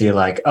fancy,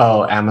 like,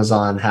 oh,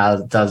 Amazon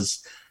has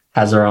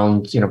their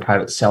own,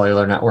 private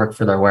cellular network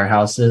for their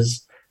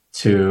warehouses,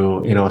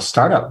 to, a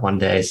startup one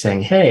day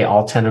saying, hey,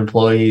 all 10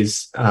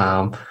 employees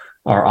are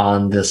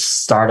on this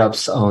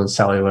startup's own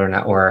cellular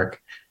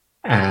network,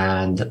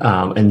 and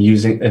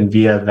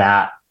via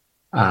that,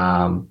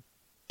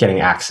 getting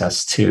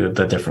access to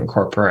the different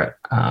corporate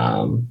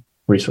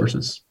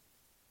resources.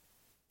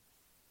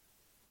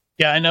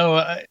 Yeah, I know.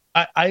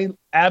 I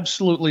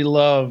absolutely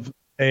love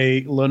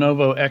a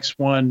Lenovo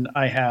X1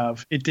 I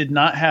have. It did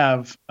not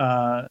have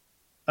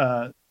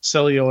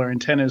cellular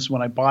antennas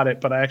when I bought it,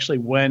 but I actually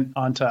went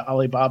onto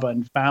Alibaba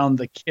and found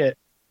the kit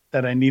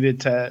that I needed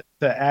to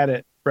add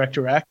it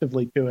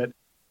retroactively to it.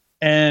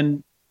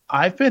 And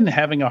I've been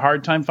having a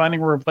hard time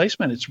finding a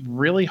replacement. It's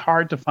really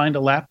hard to find a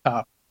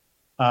laptop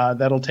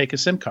that'll take a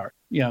SIM card,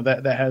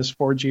 that has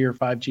 4G or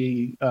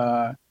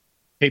 5G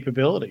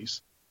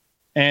capabilities.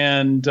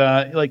 And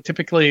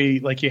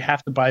typically, you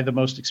have to buy the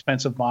most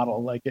expensive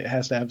model. Like, it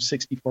has to have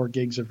 64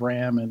 gigs of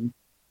RAM and,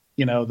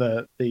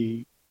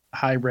 the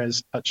high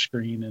res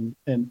touchscreen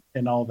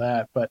and all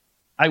that. But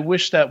I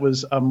wish that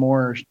was a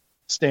more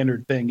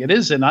standard thing. It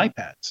is in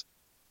iPads,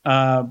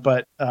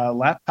 but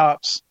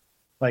laptops,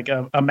 like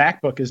a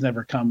MacBook, has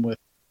never come with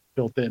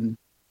built-in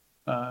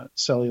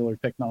cellular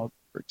technology,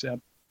 for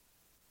example.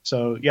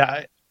 So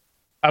yeah,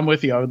 I'm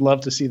with you. I would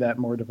love to see that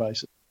in more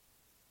devices.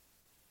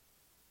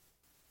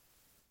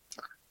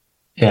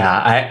 Yeah,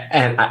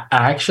 I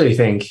actually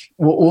think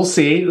we'll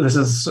see. This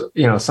is,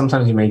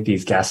 sometimes you make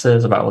these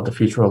guesses about what the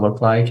future will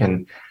look like,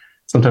 and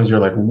sometimes you're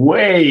like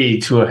way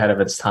too ahead of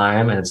its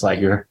time, and it's like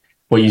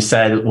what you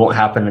said won't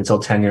happen until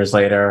 10 years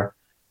later.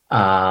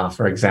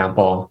 For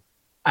example,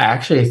 I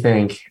actually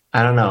think,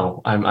 I don't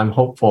know, I'm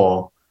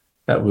hopeful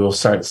that we will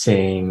start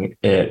seeing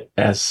it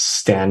as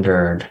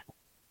standard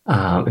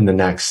in the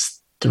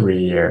next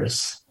 3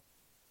 years.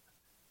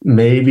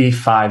 Maybe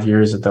 5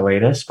 years at the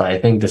latest, but I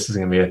think this is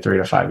going to be a 3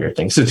 to 5 year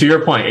thing. So to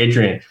your point,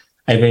 Adrian,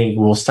 I think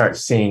we'll start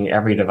seeing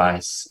every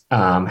device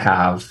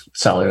have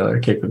cellular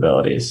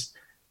capabilities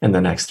in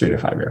the next 3 to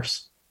 5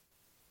 years.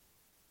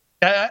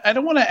 I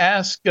don't want to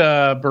ask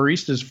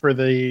baristas for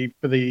the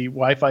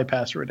Wi-Fi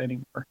password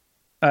anymore.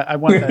 I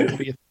want that to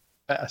be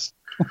fast.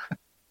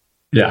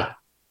 Yeah.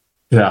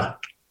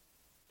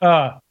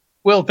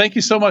 Will, thank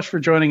you so much for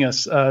joining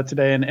us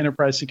today in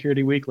Enterprise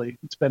Security Weekly.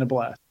 It's been a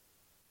blast.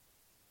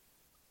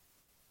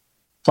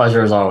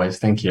 Pleasure as always.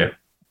 Thank you. All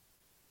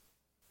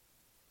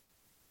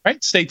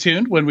right, stay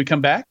tuned. When we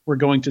come back, we're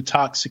going to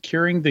talk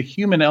securing the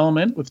human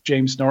element with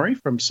James Norrie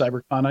from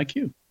CyberCon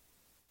IQ.